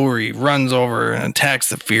in jewelry, runs over and attacks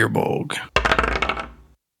the Firbolg.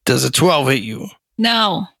 Does a 12 hit you?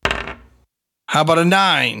 No. How about a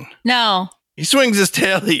 9? No. He swings his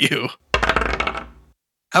tail at you.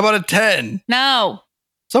 How about a 10? No.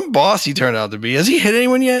 Some boss he turned out to be. Has he hit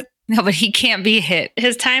anyone yet? No, but he can't be hit.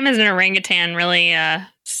 His time as an orangutan really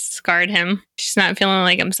scarred him. He's not feeling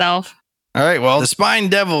like himself. All right, well, the Spine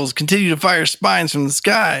Devils continue to fire spines from the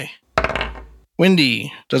sky.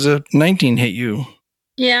 Windy, does a 19 hit you?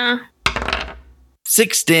 Yeah.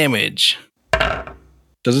 6 damage.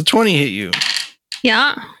 Does a 20 hit you?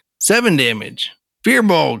 Yeah. 7 damage.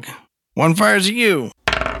 Firbolg, 1 fires at you.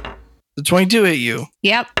 The 22 hit you.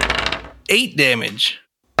 Yep. 8 damage.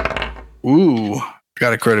 Ooh,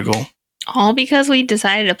 got a critical. All because we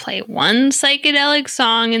decided to play one psychedelic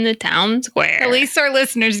song in the town square. At least our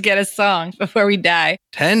listeners get a song before we die.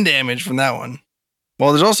 10 damage from that one.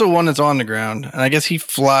 Well, there's also one that's on the ground, and I guess he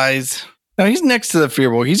flies. No, he's next to the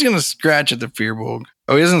Firbolg. He's going to scratch at the Firbolg.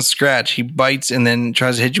 Oh, he doesn't scratch. He bites and then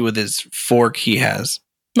tries to hit you with his fork he has.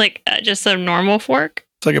 Like just a normal fork?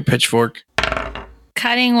 It's like a pitchfork.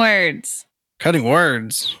 Cutting words. Cutting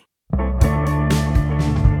words.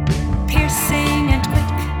 Piercing and quick,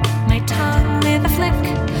 my tongue with a flick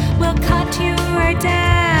will cut you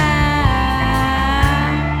down.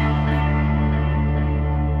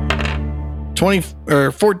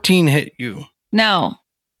 14 hit you. No.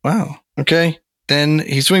 Wow. Okay. Then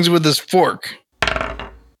he swings with his fork.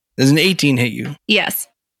 Does an 18 hit you? Yes.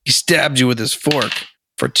 He stabs you with his fork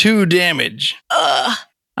for 2 damage. Ugh.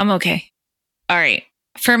 I'm okay. All right.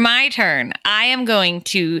 For my turn, I am going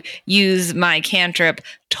to use my cantrip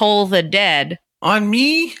Toll the Dead On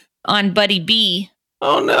me? on Buddy B.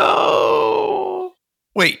 Oh no.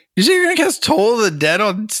 Wait, you say you're going to cast Toll of the Dead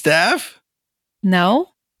on Staff? No?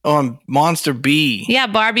 Oh, on Monster B. Yeah,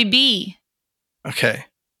 Barbie B. Okay.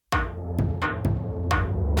 Cover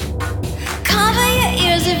your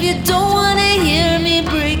ears if you don't want to hear me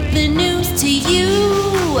break the news to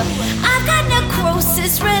you. I've got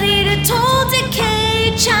necrosis ready to toll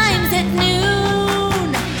decay, chimes at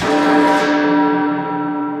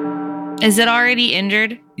noon. Is it already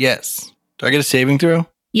injured? Yes. Do I get a saving throw?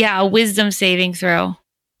 Yeah, a wisdom saving throw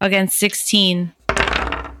against 16.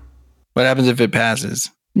 What happens if it passes?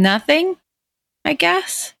 Nothing, I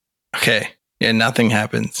guess. Okay. Yeah, nothing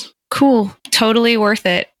happens. Cool. Totally worth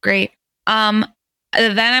it. Great. Then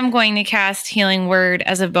I'm going to cast Healing Word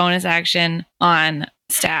as a bonus action on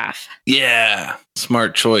Staff. Yeah.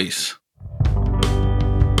 Smart choice.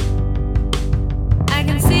 I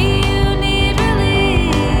can see you need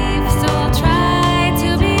relief, so I'll try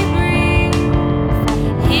to be brief.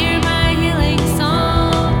 Hear my healing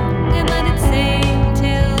song and let it sing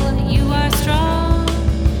till you are strong.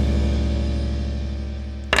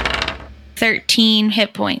 13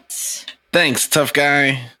 hit points. Thanks, tough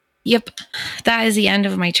guy. Yep. That is the end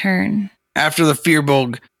of my turn. After the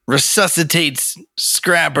Fearbulg resuscitates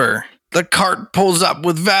Scrapper, the cart pulls up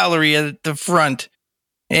with Valerie at the front,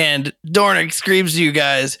 and Dornick screams to you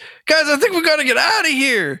guys, I think we gotta get out of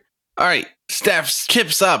here. All right. Staff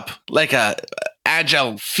skips up like a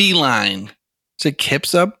agile feline. So it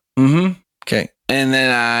kips up? Mm-hmm. Okay. And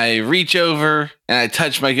then I reach over and I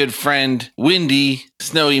touch my good friend Windy,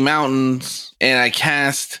 Snowy Mountains, and I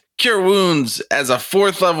cast Cure Wounds as a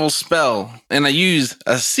 4th level spell. And I use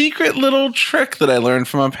a secret little trick that I learned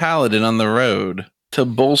from a paladin on the road to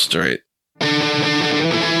bolster it.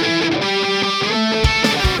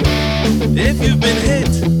 If you've been hit,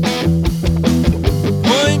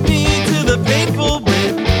 point me to the painful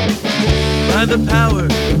bit. By the power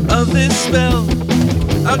of this spell,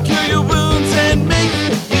 I'll cure your wounds and make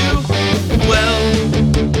you well.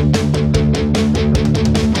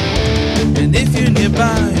 And if you're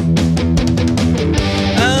nearby,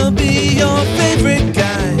 I'll be your favorite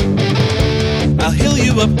guy. I'll heal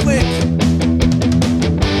you up quick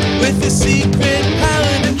with a secret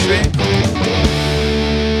paladin trick.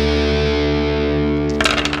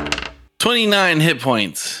 29 hit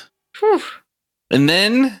points. Whew. And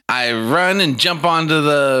then I run and jump onto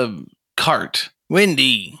the cart.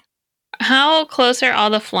 Windy. How close are all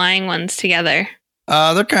the flying ones together?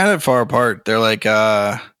 They're kind of far apart. They're like,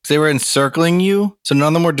 they were encircling you, so none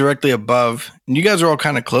of them were directly above. And you guys were all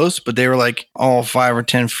kind of close, but they were like all 5 or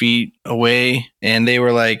 10 feet away, and they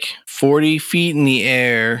were like 40 feet in the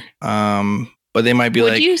air. But they might be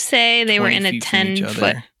Would like. you say they were 20 in a feet from each 10-foot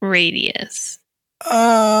other. radius?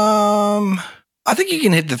 I think you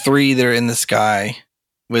can hit the 3 that are in the sky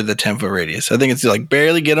with a 10-foot radius. I think it's like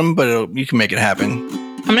barely get them, but you can make it happen.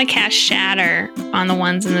 I'm going to cast Shatter on the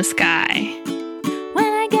ones in the sky. When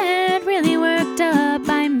I get really worked up,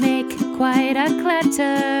 I make quite a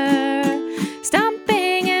clatter,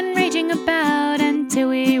 stomping and raging about until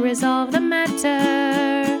we resolve the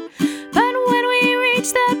matter. But when we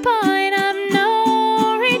reach that point of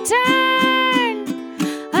no return,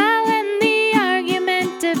 I'll end the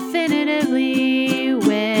argument definitively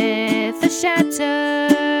with a shatter.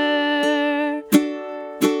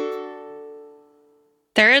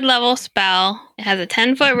 3rd level spell. It has a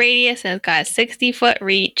 10-foot radius and it's got a 60-foot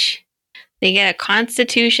reach. They get a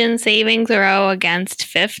Constitution saving throw against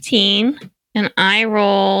 15. And I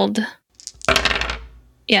rolled,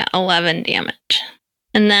 11 damage.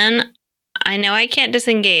 And then I know I can't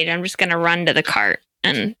disengage. I'm just going to run to the cart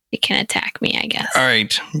and it can attack me, I guess. All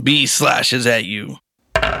right. B slashes at you.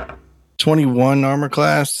 21 armor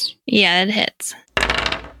class. Yeah, it hits.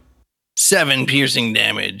 7 piercing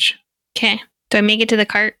damage. Okay. Do I make it to the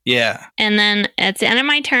cart? Yeah. And then it's the end of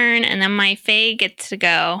my turn, and then my Fae gets to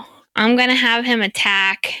go. I'm going to have him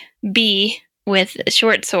attack B with a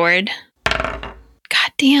short sword.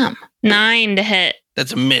 God damn. 9 to hit.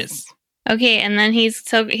 That's a miss. Okay, and then he's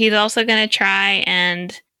also going to try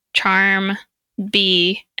and charm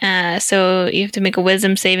B. So you have to make a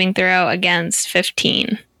wisdom saving throw against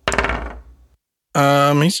 15.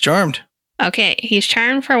 He's charmed. Okay, he's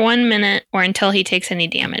charmed for 1 minute or until he takes any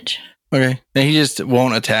damage. Okay. And he just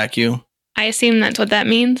won't attack you. I assume that's what that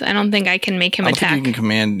means. I don't think I can make him I don't think attack. you can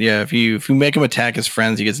command. Yeah, if you make him attack his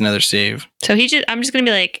friends, he gets another save. So I'm just gonna be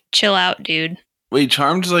like, chill out, dude. Wait,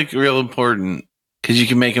 charmed is like real important because you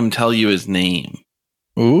can make him tell you his name.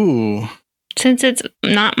 Ooh. Since it's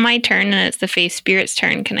not my turn and it's the face spirit's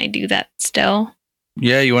turn, can I do that still?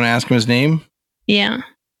 Yeah, you want to ask him his name? Yeah.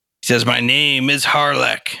 He says, "My name is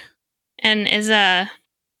Harlech." And is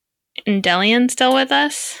Endelion still with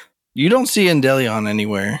us? You don't see Endelion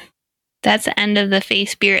anywhere. That's the end of the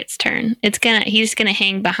face spirit's turn. He's gonna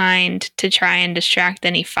hang behind to try and distract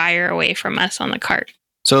any fire away from us on the cart.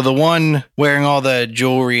 So the one wearing all the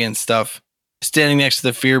jewelry and stuff, standing next to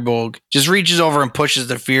the Firbolg, just reaches over and pushes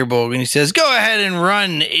the Firbolg, and he says, "Go ahead and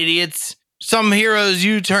run, idiots. Some heroes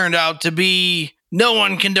you turned out to be. No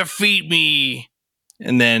one can defeat me."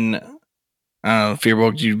 And then, I don't know,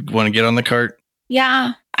 Firbolg, do you want to get on the cart?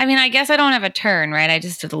 Yeah. I mean, I guess I don't have a turn, right? I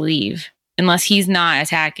just have to leave. Unless he's not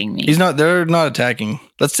attacking me. They're not attacking.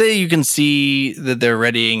 Let's say you can see that they're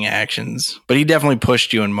readying actions, but he definitely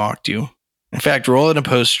pushed you and mocked you. In fact, roll an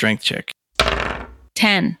opposed strength check.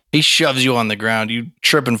 10. He shoves you on the ground. You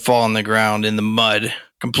trip and fall on the ground in the mud,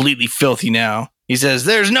 completely filthy now. He says,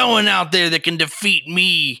 "There's no one out there that can defeat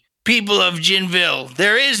me. People of Jinville,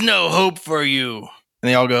 there is no hope for you." And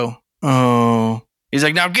they all go, "Oh." He's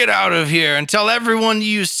like, "Now get out of here and tell everyone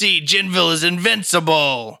you see Jinville is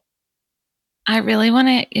invincible." I really want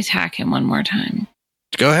to attack him one more time.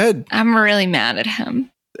 Go ahead. I'm really mad at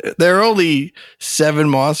him. There are only 7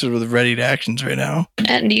 monsters with readied actions right now.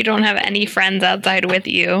 And you don't have any friends outside with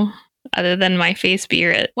you other than my face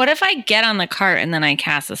spirit. What if I get on the cart and then I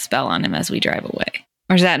cast a spell on him as we drive away?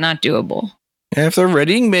 Or is that not doable? Yeah, if they're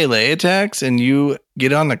readying melee attacks and you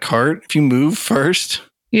get on the cart, if you move first.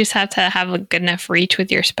 You just have to have a good enough reach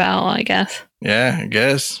with your spell, I guess. Yeah, I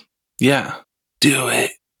guess. Yeah. Do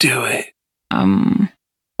it. Do it.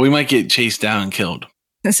 We might get chased down and killed.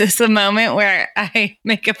 Is this a moment where I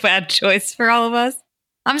make a bad choice for all of us?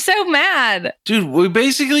 I'm so mad. Dude,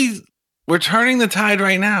 we're turning the tide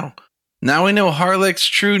right now. Now we know Harlech's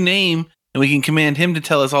true name, and we can command him to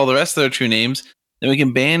tell us all the rest of their true names. Then we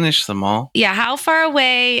can banish them all. Yeah, how far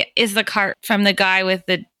away is the cart from the guy with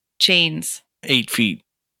the chains? 8 feet.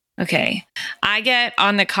 Okay. I get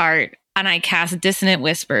on the cart and I cast Dissonant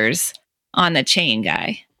Whispers on the chain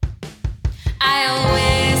guy. I'll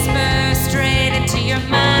whisper straight into your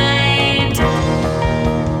mind.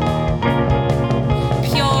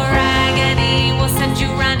 Pure agony will send you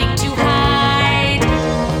running to hide.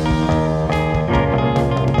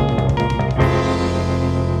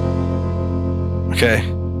 Okay.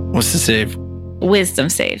 What's the save? Wisdom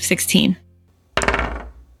save, 16.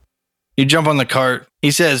 You jump on the cart.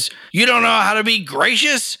 He says, "You don't know how to be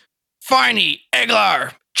gracious? Finey,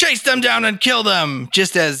 Eglar, chase them down and kill them."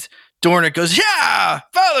 Just as Dornick goes, "Yeah,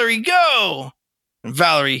 Valerie, go!" And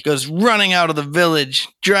Valerie goes running out of the village,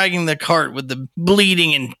 dragging the cart with the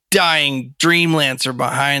bleeding and dying Dreamlancer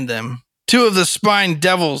behind them. 2 of the spine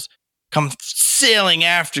devils come sailing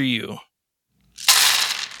after you.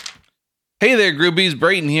 Hey there, groupies.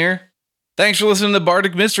 Brayton here. Thanks for listening to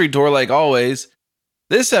Bardic Mystery Tour like always.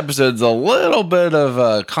 This episode's a little bit of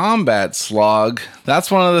a combat slog.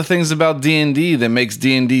 That's one of the things about D&D that makes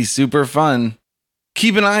D&D super fun.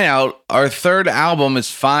 Keep an eye out. Our 3rd album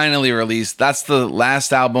is finally released. That's the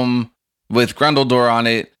last album with Grundledor on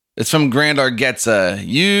it. It's from Grand Argetza,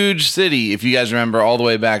 huge city, if you guys remember, all the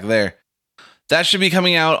way back there. That should be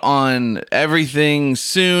coming out on everything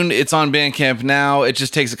soon. It's on Bandcamp now. It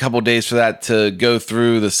just takes a couple days for that to go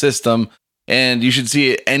through the system, and you should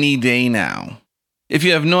see it any day now. If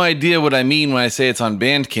you have no idea what I mean when I say it's on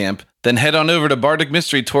Bandcamp, then head on over to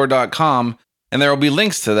bardicmysterytour.com, and there will be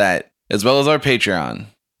links to that, as well as our Patreon.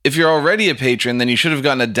 If you're already a patron, then you should have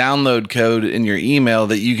gotten a download code in your email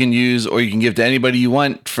that you can use or you can give to anybody you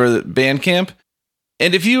want for Bandcamp.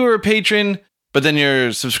 And if you were a patron, but then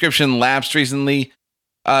your subscription lapsed recently,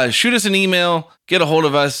 shoot us an email, get a hold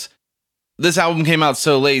of us. This album came out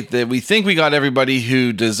so late that we think we got everybody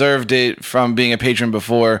who deserved it from being a patron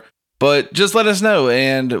before, but just let us know,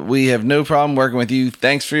 and we have no problem working with you.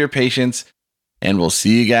 Thanks for your patience, and we'll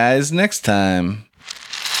see you guys next time.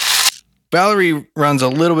 Valerie runs a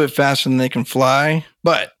little bit faster than they can fly,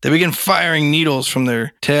 but they begin firing needles from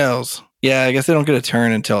their tails. Yeah, I guess they don't get a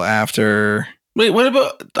turn until after. Wait, what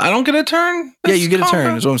about... I don't get a turn? Yeah, you get a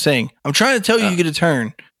turn, is what I'm saying. I'm trying to tell you you get a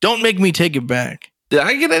turn. Don't make me take it back. Did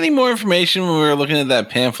I get any more information when we were looking at that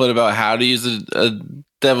pamphlet about how to use a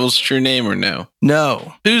devil's true name or no?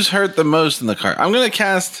 No. Who's hurt the most in the cart? I'm going to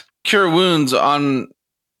cast Cure Wounds on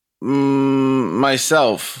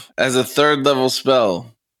myself as a 3rd level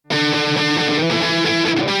spell.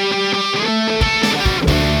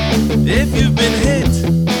 If you've been hit,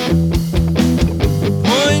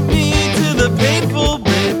 point me to the painful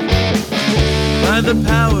bit. By the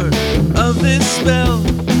power of this spell,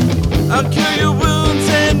 I'll cure your wounds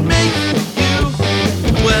and make you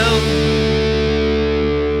well.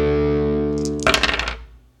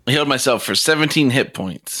 I healed myself for 17 hit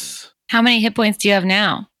points. How many hit points do you have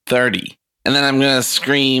now? 30. And then I'm going to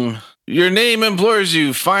scream, "Your name implores you,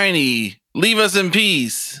 Finey. Leave us in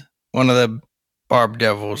peace." One of the barb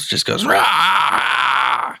devils just goes,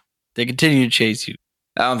 "Rah!" They continue to chase you.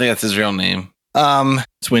 I don't think that's his real name.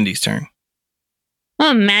 It's Wendy's turn.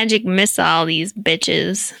 Well, magic missile these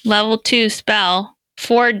bitches. Level 2 spell.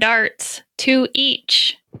 4 darts. 2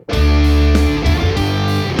 each.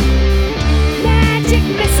 Magic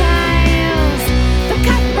missiles, they'll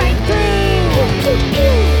cut right through. Pew, pew,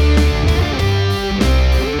 pew.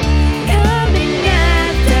 Coming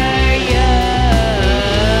after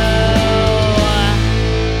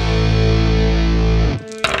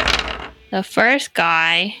you. The first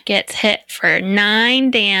guy gets hit for 9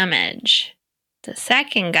 damage. The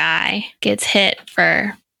second guy gets hit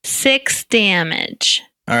for 6 damage.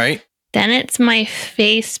 All right. Then it's my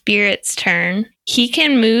face spirit's turn. He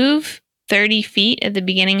can move 30 feet at the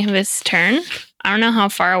beginning of his turn. I don't know how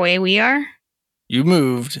far away we are. You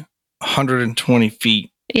moved 120 feet.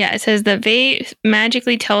 Yeah, it says the vase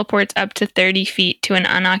magically teleports up to 30 feet to an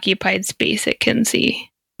unoccupied space it can see.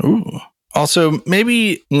 Ooh. Also,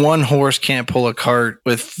 maybe one horse can't pull a cart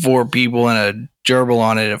with 4 people and a gerbil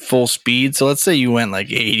on it at full speed. So let's say you went like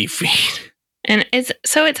 80 feet. And it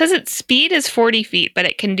says its speed is 40 feet, but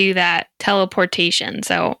it can do that teleportation.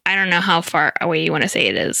 So I don't know how far away you want to say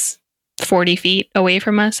it is. 40 feet away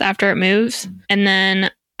from us after it moves. And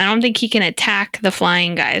then I don't think he can attack the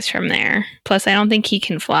flying guys from there. Plus, I don't think he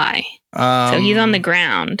can fly. So he's on the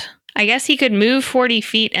ground. I guess he could move 40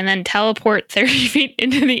 feet and then teleport 30 feet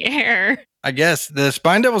into the air. I guess the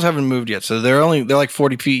spine devils haven't moved yet, so they're like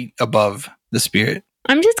 40 feet above the spirit.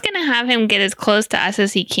 I'm just going to have him get as close to us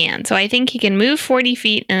as he can. So I think he can move 40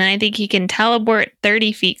 feet, and then I think he can teleport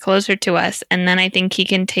 30 feet closer to us, and then I think he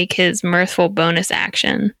can take his mirthful bonus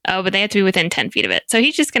action. Oh, but they have to be within 10 feet of it. So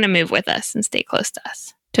he's just going to move with us and stay close to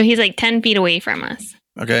us. So he's like 10 feet away from us.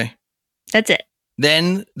 Okay. That's it.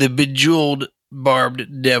 Then the bejeweled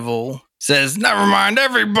barbed devil says, "Never mind,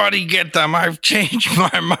 everybody get them. I've changed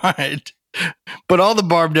my mind." But all the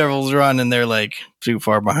barb devils run and they're like too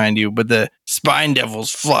far behind you. But the spine devils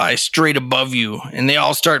fly straight above you and they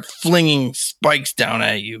all start flinging spikes down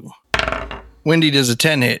at you. Wendy does a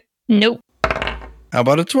 10 hit. Nope. How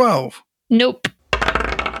about a 12? Nope.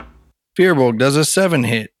 Fearbolg does a 7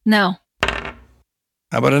 hit. No. How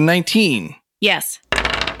about a 19? Yes.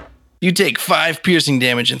 You take 5 piercing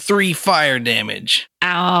damage and 3 fire damage.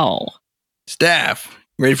 Ow. Staff,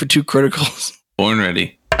 ready for 2 criticals? Born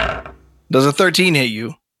ready. Does a 13 hit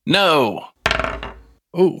you? No.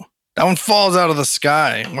 Oh, that one falls out of the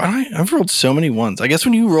sky. I've rolled so many ones. I guess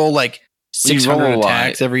when you roll like When you 600 roll a lot,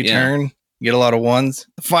 attacks every yeah. turn, you get a lot of ones.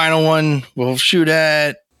 The final one will shoot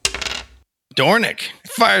at Dornick.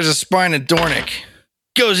 Fires a spine at Dornick.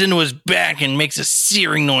 Goes into his back and makes a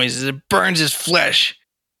searing noise as it burns his flesh.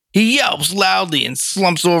 He yelps loudly and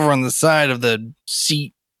slumps over on the side of the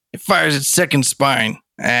seat. It fires its second spine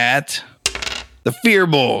at the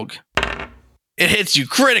Fearbolg. It hits you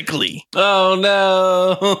critically Oh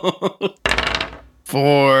no.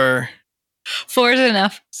 for 4 is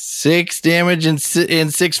enough. 6 damage and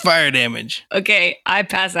 6 fire damage. Okay, I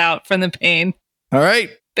pass out from the pain. All right.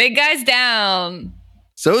 Big guy's down.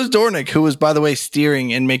 So is Dornick, who was, by the way,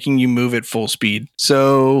 steering and making you move at full speed.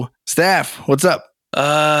 So, Staff, what's up?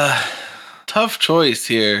 Tough choice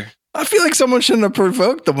here. I feel like someone shouldn't have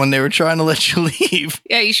provoked them when they were trying to let you leave.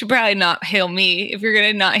 Yeah, you should probably not heal me if you're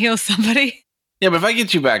going to not heal somebody. Yeah, but if I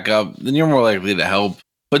get you back up, then you're more likely to help.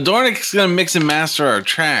 But Dornick's gonna mix and master our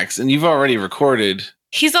tracks, and you've already recorded.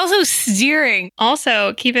 He's also steering.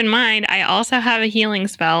 Also, keep in mind, I also have a healing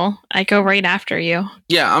spell. I go right after you.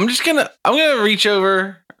 Yeah, I'm gonna reach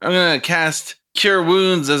over. I'm gonna cast Cure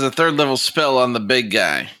Wounds as a 3rd level spell on the big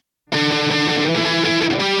guy.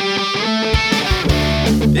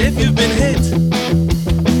 If you've been hit,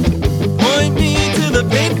 point me to the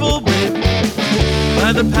painful bit.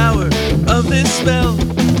 By the power of this spell,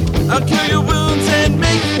 I'll cure your wounds and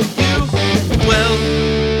make you well.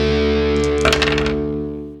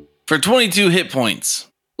 For 22 hit points.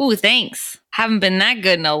 Ooh, thanks. Haven't been that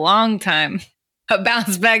good in a long time. I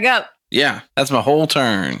bounced back up. Yeah, that's my whole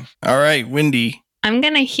turn. All right, Wendy. I'm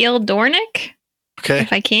going to heal Dornick Okay.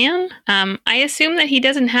 if I can. I assume that he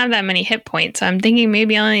doesn't have that many hit points. So I'm thinking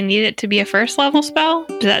maybe I only need it to be a 1st level spell.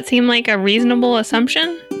 Does that seem like a reasonable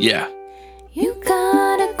assumption? Yeah. You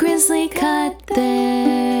got a grizzly cut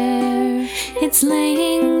there. It's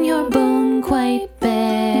laying your bone quite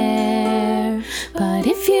bare. But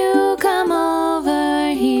if you come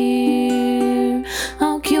over here,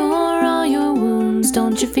 I'll cure all your wounds,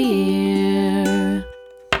 don't you fear.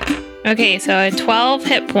 Okay, so at 12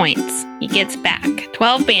 hit points, he gets back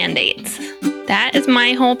 12 band-aids. That is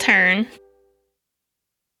my whole turn.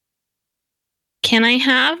 Can I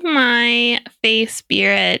have my face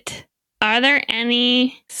spirit? Are there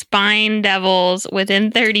any spine devils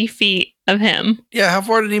within 30 feet of him? Yeah, how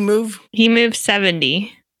far did he move? He moved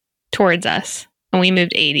 70 towards us, and we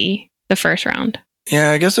moved 80 the first round.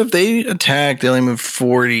 Yeah, I guess if they attack, they only move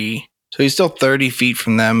 40. So he's still 30 feet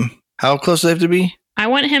from them. How close do they have to be? I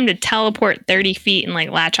want him to teleport 30 feet and like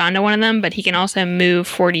latch onto one of them, but he can also move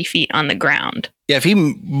 40 feet on the ground. Yeah, if he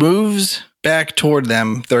moves back toward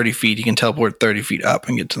them 30 feet, he can teleport 30 feet up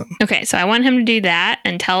and get to them. Okay, so I want him to do that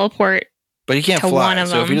and teleport. But he can't To fly, one of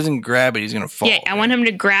so if he them. doesn't grab it, he's going to fall. Yeah, I want him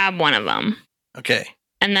to grab one of them. Okay.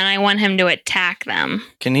 And then I want him to attack them.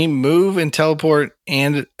 Can he move and teleport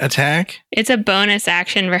and attack? It's a bonus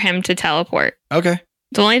action for him to teleport. Okay.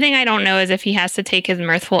 The only thing I don't know is if he has to take his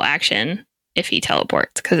mirthful action if he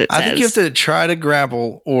teleports, because it says. I think you have to try to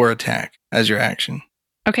grapple or attack as your action.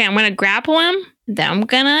 Okay, I'm going to grapple him. Then I'm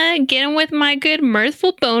going to get him with my good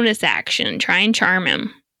mirthful bonus action and try and charm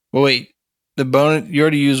him. Well, wait. The bonus, you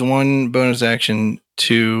already used one bonus action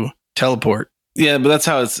to teleport. Yeah, but that's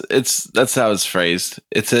how it's phrased.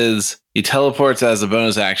 It says he teleports as a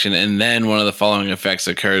bonus action, and then one of the following effects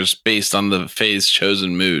occurs based on the phase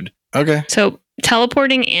chosen mood. Okay. So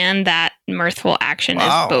teleporting and that mirthful action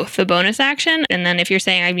Wow. is both the bonus action. And then if you're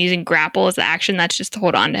saying I'm using grapple as the action, that's just to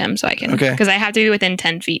hold on to him so I can. Okay. Because I have to be within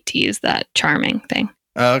 10 feet to use that charming thing.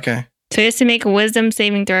 Okay. So he has to make a wisdom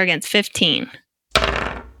saving throw against 15.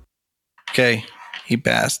 Okay. He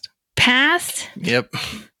passed. Passed? Yep.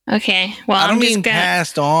 Okay. Well, I don't I'm just mean gonna.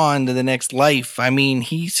 passed on to the next life. I mean,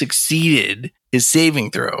 he succeeded his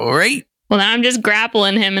saving throw, all right? Well, now I'm just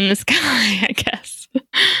grappling him in the sky, I guess.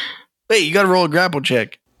 Wait, you got to roll a grapple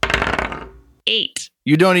check. 8.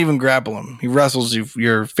 You don't even grapple him. He wrestles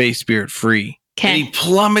your face spirit free. And he Okay.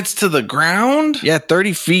 plummets to the ground? Yeah,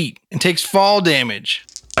 30 feet and takes fall damage.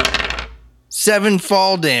 7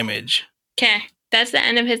 fall damage. Okay. That's the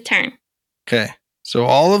end of his turn. Okay. So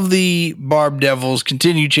all of the barb devils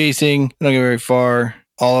continue chasing. They don't get very far.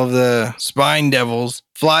 All of the spine devils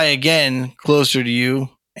fly again closer to you.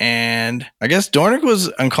 And I guess Dornick was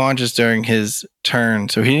unconscious during his turn,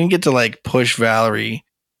 so he didn't get to like push Valerie.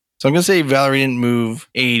 So I'm going to say Valerie didn't move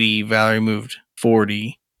 80. Valerie moved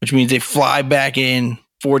 40, which means they fly back in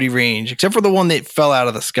 40 range, except for the one that fell out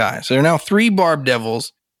of the sky. So there are now 3 barb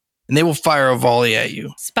devils, and they will fire a volley at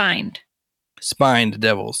you. Spined. Spined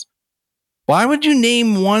devils. Why would you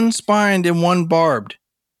name one spined and one barbed?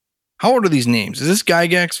 How old are these names? Is this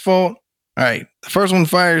Gygax's fault? All right. The first one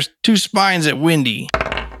fires 2 spines at Windy.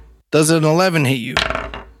 Does an 11 hit you?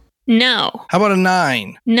 No. How about a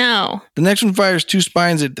 9? No. The next one fires 2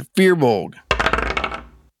 spines at the Fearbolg.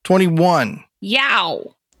 21.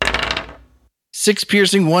 Yow. 6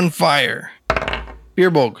 piercing, 1 fire.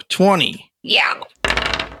 Fearbolg, 20. Yow.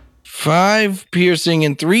 5 piercing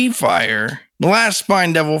and 3 fire. The last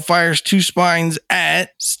spine devil fires 2 spines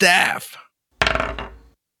at Staff.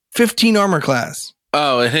 15 armor class.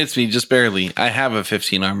 Oh, it hits me just barely. I have a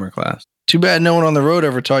 15 armor class. Too bad no one on the road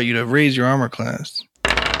ever taught you to raise your armor class.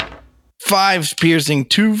 5 piercing,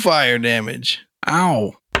 2 fire damage.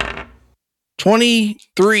 Ow.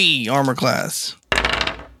 23 armor class.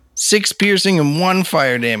 6 piercing and 1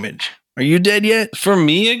 fire damage. Are you dead yet? For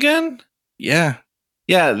me again? Yeah.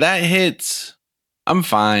 Yeah, that hits. I'm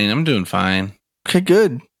fine. I'm doing fine. Okay,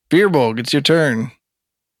 good. Fearbolg, it's your turn.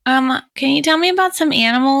 Can you tell me about some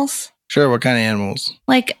animals? Sure, what kind of animals?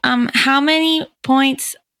 Like, how many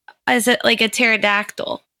points is it like a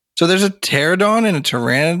pterodactyl? So there's a pterodon and a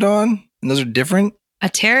pteranodon, and those are different. A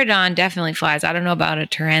pterodon definitely flies. I don't know about a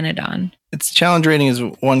pteranodon. Its challenge rating is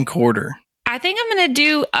 1/4. I think I'm going to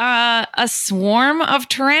do a swarm of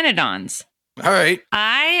pteranodons. All right.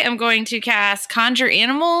 I am going to cast Conjure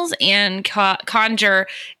Animals and conjure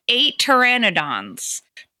 8 pteranodons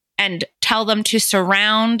and tell them to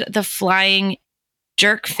surround the flying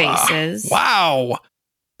jerk faces. Wow.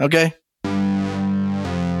 Okay.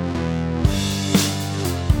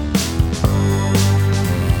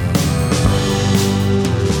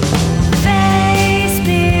 Face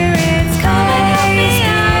spirits, come and help me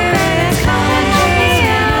out. Come and help me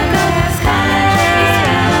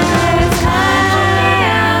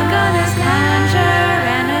out. Gonna conjure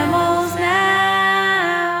animals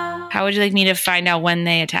now. How would you like me to find out when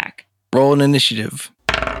they attack? Roll an initiative.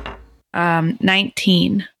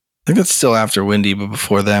 19. I think that's still after Windy, but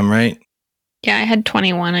before them, right? Yeah, I had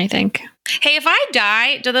 21, I think. Hey, if I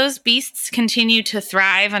die, do those beasts continue to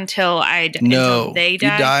thrive until No. until they If you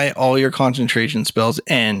die? die, all your concentration spells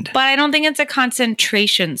end. But I don't think it's a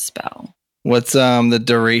concentration spell. What's the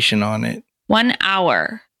duration on it? 1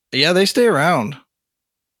 hour. Yeah, they stay around.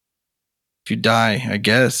 If you die, I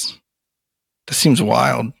guess. That seems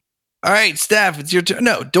wild. All right, Staff, it's your turn.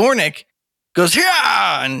 No, Dornick goes,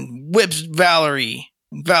 yeah, and whips Valerie.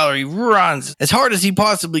 Valerie runs as hard as he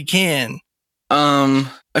possibly can.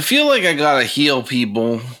 I feel like I gotta heal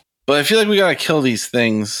people, but I feel like we gotta kill these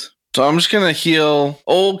things. So I'm just gonna heal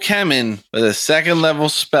old Kemen with a 2nd level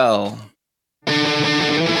spell.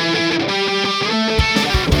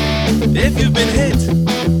 If you've been hit,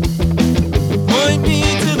 point me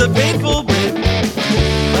to the painful bit.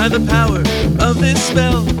 By the power of this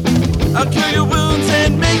spell, I'll cure your wounds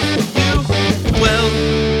and make you well.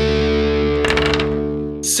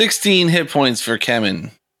 16 hit points for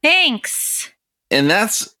Kemen. Thanks. And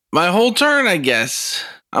that's my whole turn, I guess.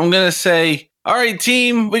 I'm gonna say, all right,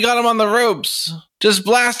 team, we got them on the ropes. Just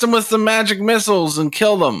blast them with some magic missiles and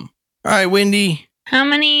kill them. All right, Windy. How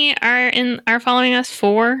many are following us?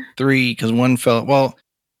 4? 3, because 1 fell. Well,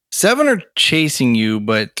 7 are chasing you,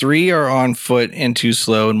 but 3 are on foot and too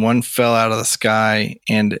slow, and 1 fell out of the sky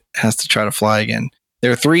and has to try to fly again.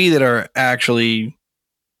 There are 3 that are actually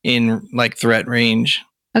in like threat range.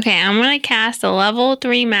 Okay, I'm going to cast a level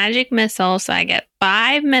 3 magic missile, so I get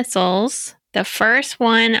 5 missiles. The first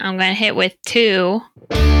one I'm going to hit with 2.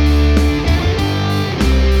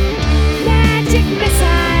 Magic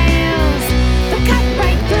missiles, they'll cut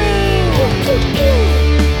right through. Pew, pew, pew.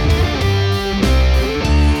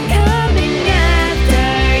 Coming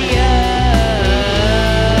after you.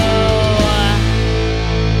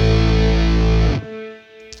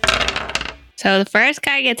 So the first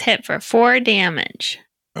guy gets hit for 4 damage.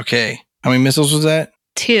 Okay. How many missiles was that?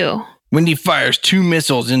 2. Windy fires 2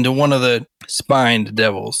 missiles into one of the spined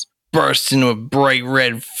devils, bursts into a bright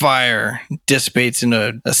red fire, dissipates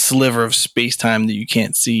into a sliver of space-time that you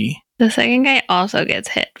can't see. The second guy also gets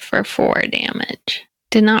hit for 4 damage.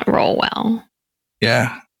 Did not roll well.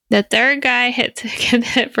 Yeah. The third guy gets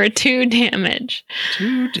hit for 2 damage.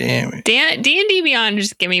 2 damage. D&D Beyond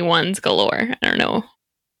just give me ones galore. I don't know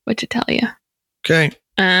what to tell you. Okay.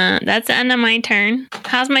 That's the end of my turn.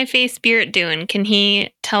 How's my face spirit doing? Can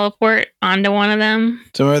he teleport onto one of them?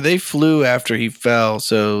 So they flew after he fell,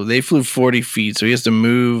 so they flew 40 feet, so he has to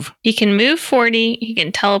move. He can move 40. He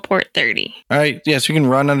can teleport 30. All right, yeah, so he can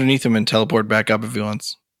run underneath him and teleport back up if he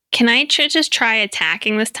wants. Can I just try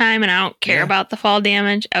attacking this time, and I don't care Yeah. about the fall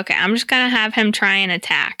damage? Okay, I'm just going to have him try and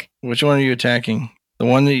attack. Which one are you attacking? The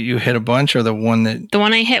one that you hit a bunch or the one that... The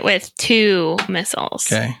one I hit with 2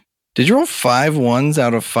 missiles. Okay. Did you roll 5 ones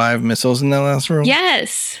out of 5 missiles in that last roll?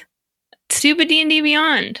 Yes. Stupid D&D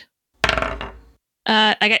Beyond.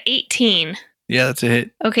 I got 18. Yeah, that's a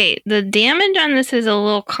hit. Okay, the damage on this is a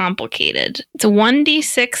little complicated. It's a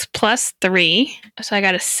 1d6 plus 3. So I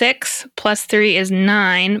got a 6 plus 3 is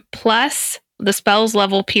 9, plus the spell's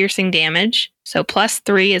level piercing damage. So plus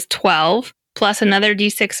 3 is 12, plus another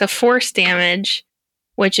d6 of force damage,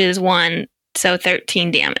 which is 1, so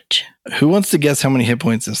 13 damage. Who wants to guess how many hit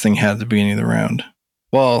points this thing had at the beginning of the round?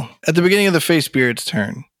 Well, at the beginning of the Face Spirit's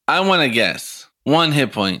turn. I want to guess 1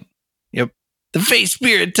 hit point. Yep. The Face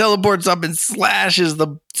Spirit teleports up and slashes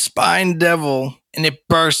the spine devil, and it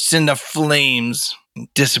bursts into flames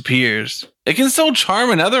and disappears. It can still charm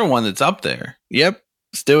another one that's up there. Yep.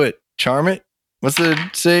 Let's do it. Charm it. What's the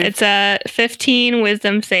save? It's a 15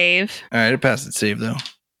 wisdom save. All right, it passed its save, though.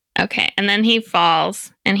 Okay, and then he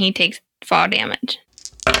falls, and he takes fall damage.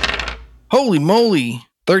 Holy moly.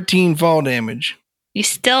 13 fall damage. He's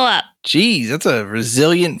still up. Jeez, that's a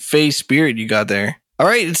resilient Face Spirit you got there. All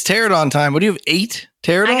right, it's Pterodon time. What do you have, 8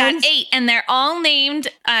 Pterodons? I got 8, and they're all named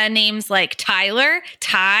names like Tyler,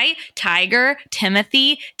 Ty, Tiger,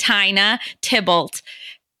 Timothy, Tina, Tybalt,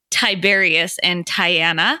 Tiberius, and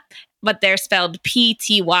Tiana, but they're spelled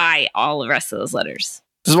P-T-Y, all the rest of those letters.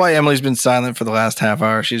 This is why Emily's been silent for the last half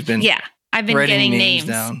hour. She's been Yeah, I've been writing getting names names.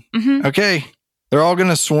 down. Mhm. Okay. They're all going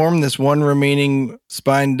to swarm this one remaining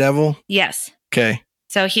spine devil. Yes. Okay.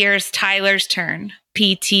 So here's Tyler's turn.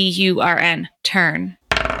 P-T-U-R-N, turn.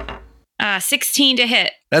 16 to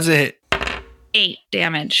hit, That's a hit. 8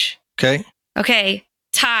 damage. Okay. Okay,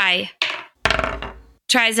 Ty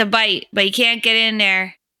tries a bite, but he can't get in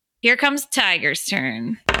there. Here comes Tiger's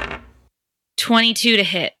turn. 22 to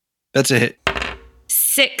hit, That's a hit.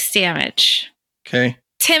 6 damage. Okay.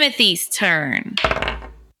 Timothy's turn.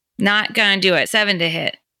 Not gonna do it. 7 to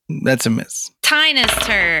hit. That's a miss. Tina's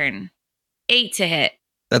turn. 8 to hit.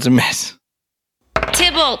 That's a miss.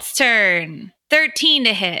 Tybalt's turn. 13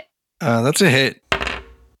 to hit. That's a hit.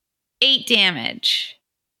 8 damage.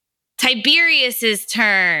 Tiberius's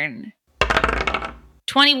turn.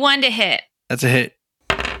 21 to hit. That's a hit.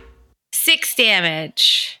 6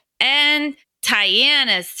 damage. And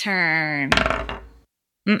Tiana's turn.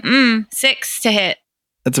 6 to hit.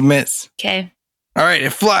 That's a miss. Okay. All right,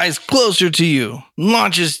 it flies closer to you,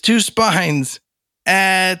 launches 2 spines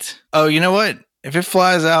at... Oh, you know what? If it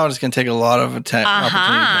flies out, it's going to take a lot of attack.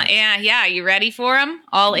 opportunity. Yeah. You ready for them?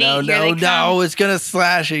 All 8. Here they come. No. It's going to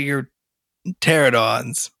slash at your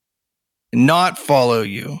pterodons. Not follow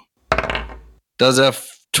you. Does a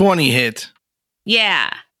 20 hit.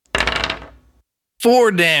 Yeah.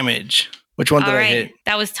 4 damage. Which one did I hit?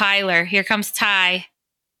 That was Tyler. Here comes Ty.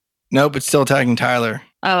 Nope, it's still attacking Tyler.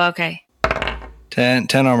 Oh, okay. 10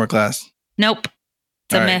 armor class. Nope.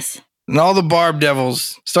 It's a All right. miss. And all the barb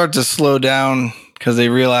devils start to slow down because they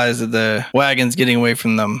realize that the wagon's getting away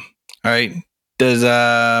from them. All right. Does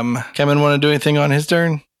Kevin want to do anything on his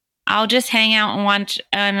turn? I'll just hang out and watch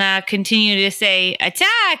and continue to say,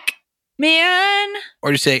 attack, man. Or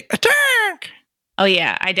do you say, attack? Oh,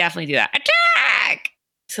 yeah, I definitely do that. Attack.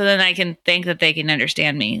 So then I can think that they can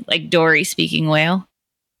understand me, like Dory speaking whale.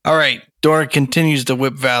 All right. Dora continues to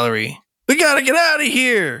whip Valerie. We got to get out of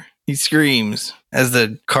here. He screams as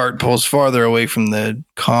the cart pulls farther away from the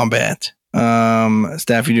combat.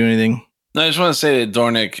 Staff, you do anything? No, I just want to say to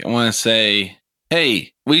Dornick, I want to say,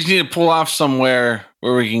 hey, we just need to pull off somewhere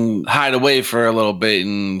where we can hide away for a little bit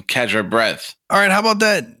and catch our breath. All right. How about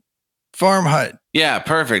that farm hut? Yeah,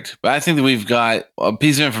 perfect. But I think that we've got a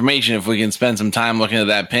piece of information if we can spend some time looking at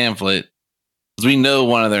that pamphlet. Because we know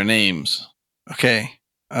one of their names. Okay.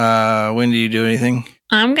 When do you do anything?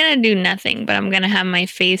 I'm going to do nothing, but I'm going to have my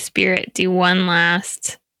face spirit do one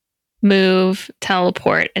last move,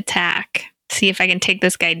 teleport, attack. See if I can take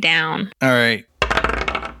this guy down. All right.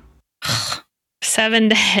 7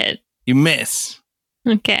 to hit. You miss.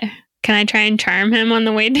 Okay. Can I try and charm him on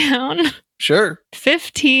the way down? Sure.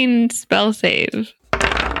 15 spell save.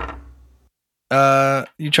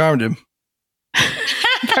 You charmed him.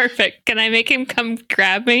 Perfect. Can I make him come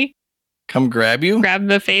grab me? Come grab you? Grab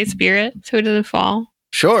the face spirit so it doesn't fall?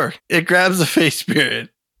 Sure. It grabs the face spirit.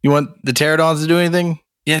 You want the pterodons to do anything?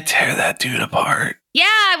 Yeah, tear that dude apart. Yeah,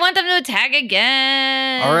 I want them to attack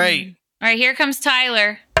again. All right. All right, here comes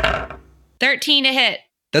Tyler. 13 to hit.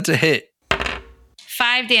 That's a hit.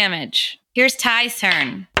 5 damage. Here's Ty's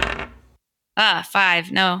turn.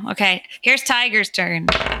 5. No. Okay. Here's Tiger's turn.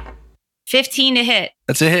 15 to hit.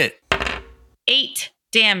 That's a hit. 8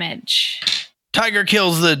 damage. Tiger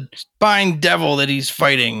kills the spine devil that he's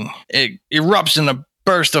fighting. It erupts in a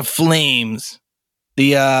burst of flames.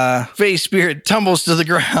 The face spirit tumbles to the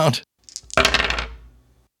ground.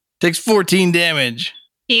 Takes 14 damage.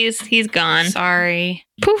 He's gone. Sorry.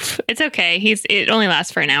 Poof. It's okay. It only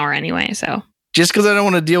lasts for an hour anyway, so. Just because I don't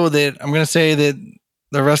want to deal with it, I'm going to say that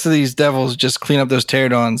the rest of these devils just clean up those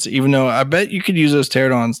pterodons, even though I bet you could use those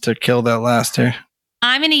pterodons to kill that last tear.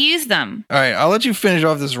 I'm going to use them. All right, I'll let you finish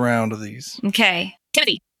off this round of these. Okay.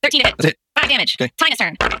 Timothy, 13 to hit. That's it. 5 damage. Okay. Tina's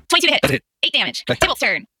turn. 22 to hit. That's it. 8 damage. Okay. Tybalt's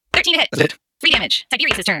turn. 13 to hit. That's it. 3 damage.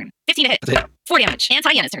 Tiberius' turn. 15 to hit. That's it. 4 damage. And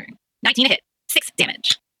Tiana's turn. 19 to hit. 6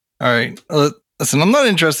 damage. All right. Listen, I'm not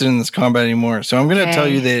interested in this combat anymore, so I'm going to Okay. tell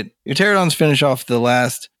you that your pterodons finish off the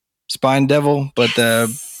last spine devil, but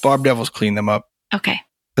the barb devils clean them up. Okay.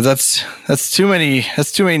 Because that's too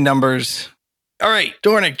many numbers. All right.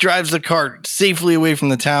 Dornick drives the cart safely away from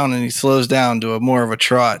the town, and he slows down to more of a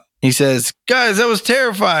trot. He says, guys, that was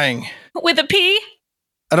terrifying. With a P?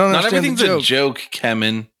 I don't Not understand everything's the a joke,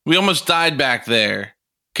 Kemen. We almost died back there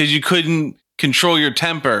because you couldn't control your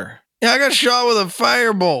temper. Yeah, I got shot with a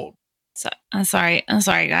firebolt. So, I'm sorry,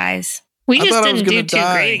 guys. We I just thought I was didn't do gonna too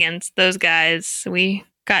die. great against those guys. We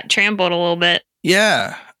got trampled a little bit.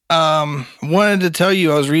 Yeah. Wanted to tell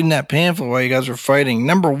you, I was reading that pamphlet while you guys were fighting.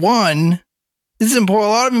 Number 1, this is a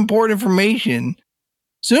lot of important information.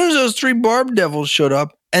 As soon as those 3 barb devils showed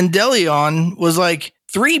up, and Delion was like,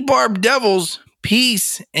 3 barb devils,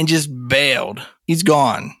 peace, and just bailed. He's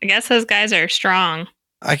gone. I guess those guys are strong.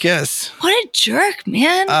 I guess. What a jerk,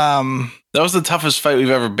 man. That was the toughest fight we've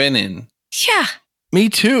ever been in. Yeah. Me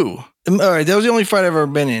too. All right, that was the only fight I've ever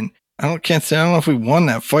been in. I don't know if we won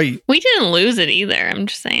that fight. We didn't lose it either. I'm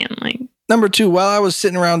just saying, like, Number 2, while I was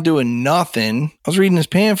sitting around doing nothing, I was reading this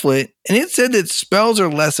pamphlet, and it said that spells are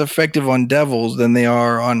less effective on devils than they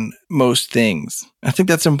are on most things. I think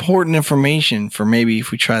that's important information for maybe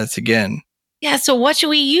if we try this again. Yeah, so what should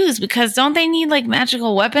we use? Because don't they need like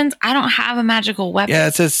magical weapons? I don't have a magical weapon. Yeah,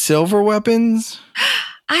 it says silver weapons,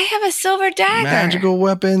 I have a silver dagger. magical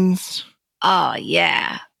weapons. Oh,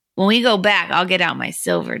 yeah. When we go back, I'll get out my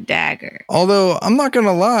silver dagger. Although, I'm not going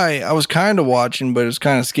to lie, I was kind of watching, but it was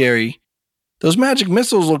kind of scary. Those magic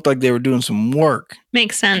missiles looked like they were doing some work.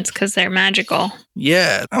 Makes sense because they're magical.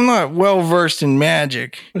 Yeah, I'm not well versed in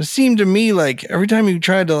magic, but it seemed to me like every time you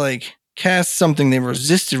tried to like cast something, they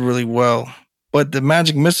resisted really well. But the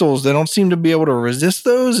magic missiles, they don't seem to be able to resist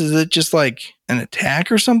those. Is it just like an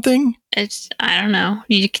attack or something? I don't know.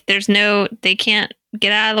 They can't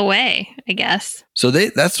get out of the way, I guess. So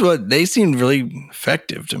they seemed really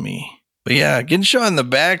effective to me. But yeah, getting shot in the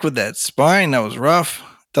back with that spine, that was rough.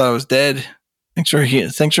 Thought I was dead. Thanks for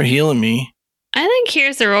healing me. I think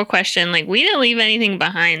here's the real question. Like, we didn't leave anything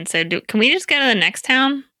behind. So can we just go to the next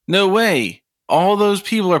town? No way. All those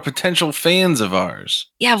people are potential fans of ours.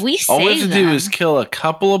 Yeah, we All we have saved to do them. is kill a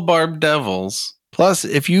couple of barbed devils. Plus,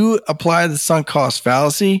 if you apply the sunk cost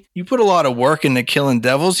fallacy, you put a lot of work into killing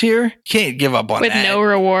devils here. You can't give up on With that. no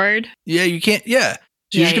reward? Yeah, you can't. Yeah.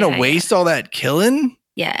 So you're just going to waste all that killing?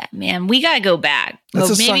 Yeah, man, we gotta go back. That's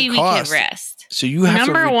Well, a sunk maybe we cost. could rest. So you have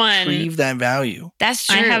Number to one- retrieve that value. That's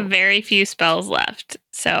true. I have very few spells left.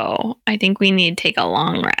 So I think we need to take a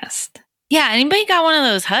long rest. Yeah, anybody got one of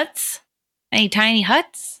those huts? Any tiny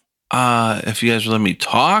huts? If you guys will let me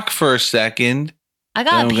talk for a second, I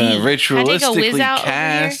then got I'm pee. going to Can I take a whiz ritualistically out over here?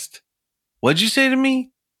 cast. What'd you say to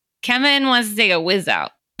me? Kemen wants to take a whiz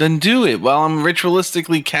out. Then do it while I'm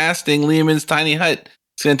ritualistically casting Liamon's tiny hut.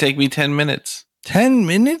 It's going to take me 10 minutes. 10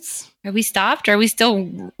 minutes? Are we stopped? Or are we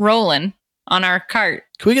still rolling on our cart?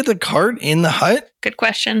 Can we get the cart in the hut? Good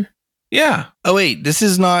question. Yeah. Oh, wait. This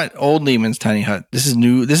is not old Lehman's tiny hut. This is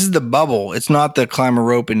new. This is the bubble. It's not the climb a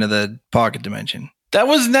rope into the pocket dimension. That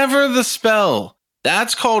was never the spell.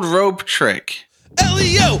 That's called rope trick.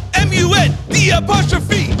 Leomund, the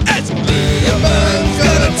apostrophe S. Leomund's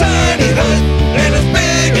got a tiny hut, and it's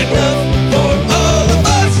big enough for all of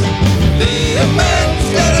us.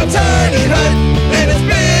 Leomund's got a tiny hut, and it's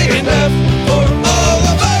big enough for all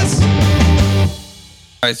of us.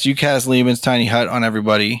 All right. So you cast Lehman's tiny hut on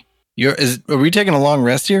everybody. Are we taking a long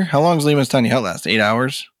rest here? How long does Lehman's tiny hut last? 8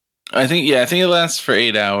 hours? I think it lasts for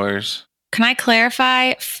 8 hours. Can I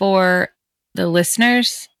clarify for the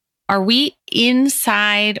listeners? Are we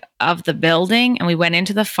inside of the building and we went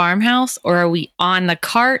into the farmhouse, or are we on the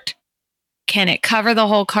cart? Can it cover the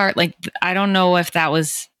whole cart? Like, I don't know if that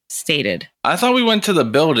was stated. I thought we went to the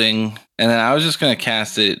building, and then I was just going to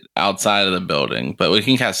cast it outside of the building, but we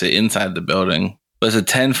can cast it inside the building. But it's a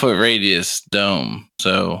 10-foot radius dome,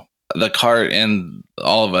 so the cart and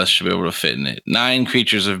all of us should be able to fit in it. 9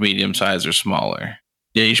 creatures of medium size or smaller.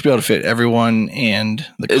 Yeah, you should be able to fit everyone and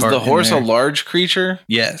the cart. Is the horse in a there. large creature?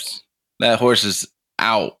 Yes. That horse is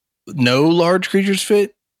out. No large creatures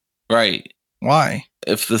fit? Right. Why?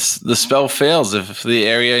 If the spell fails, if the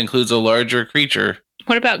area includes a larger creature.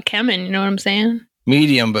 What about Kemen? You know what I'm saying?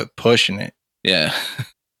 Medium, but pushing it. Yeah. Do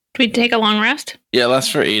we take a long rest? Yeah, it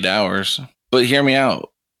lasts for 8 hours. But hear me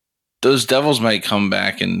out. Those devils might come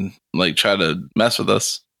back and like try to mess with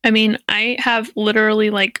us. I mean, I have literally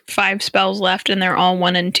like 5 spells left and they're all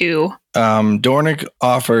 1 and 2. Dornick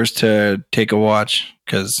offers to take a watch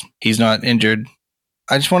because he's not injured.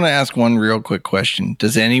 I just want to ask one real quick question.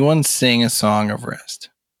 Does anyone sing a song of rest?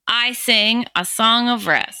 I sing a song of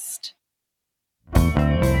rest.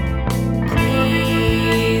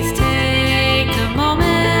 Please take a moment.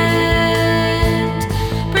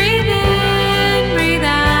 Breathe in, breathe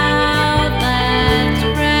out, let's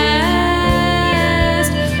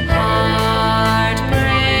rest.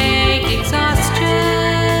 Heartbreak, exhaustion.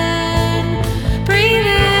 Breathe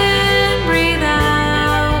in, breathe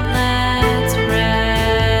out, let's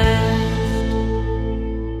rest.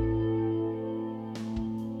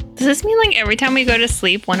 Does this mean like every time we go to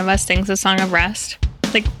sleep, one of us sings a song of rest?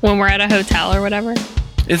 Like when we're at a hotel or whatever?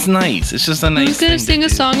 It's nice. It's just a nice Who's gonna thing sing to a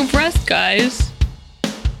do. song of rest, guys?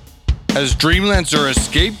 Has Dreamlancer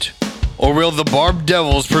escaped? Or will the Barbed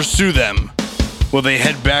Devils pursue them? Will they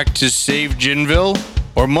head back to save Jinville?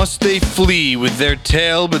 Or must they flee with their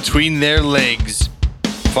tail between their legs?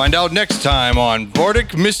 Find out next time on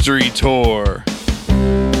Bardic Mystery Tour.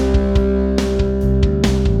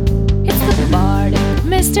 It's the Bardic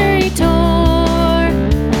Mystery Tour.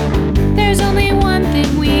 There's only one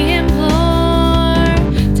thing we implore.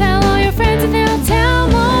 Tell all your friends and they'll tell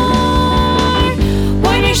more.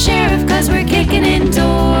 Warn your sheriff, cause we're kicking in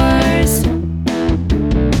doors.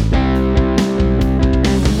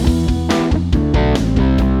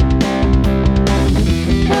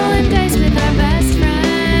 Rolling dice with our best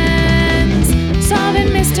friends.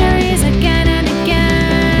 Solving mysteries again and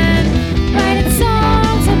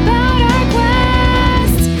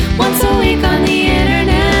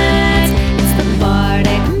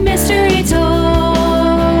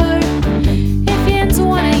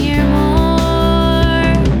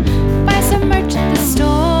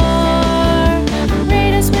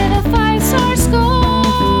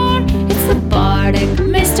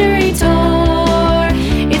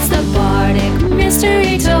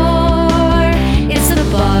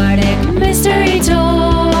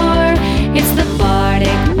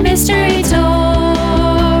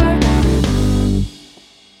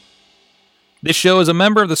This show is a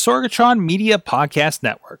member of the Sorgatron Media Podcast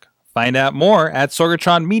Network. Find out more at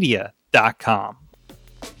sorgatronmedia.com.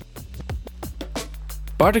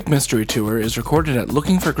 Bardic Mystery Tour is recorded at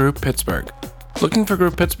Looking for Group Pittsburgh. Looking for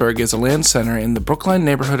Group Pittsburgh is a land center in the Brookline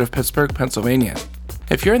neighborhood of Pittsburgh, Pennsylvania.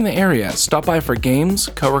 If you're in the area, stop by for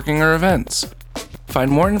games, co-working, or events.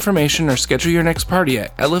 Find more information or schedule your next party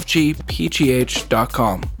at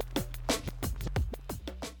lfgpgh.com.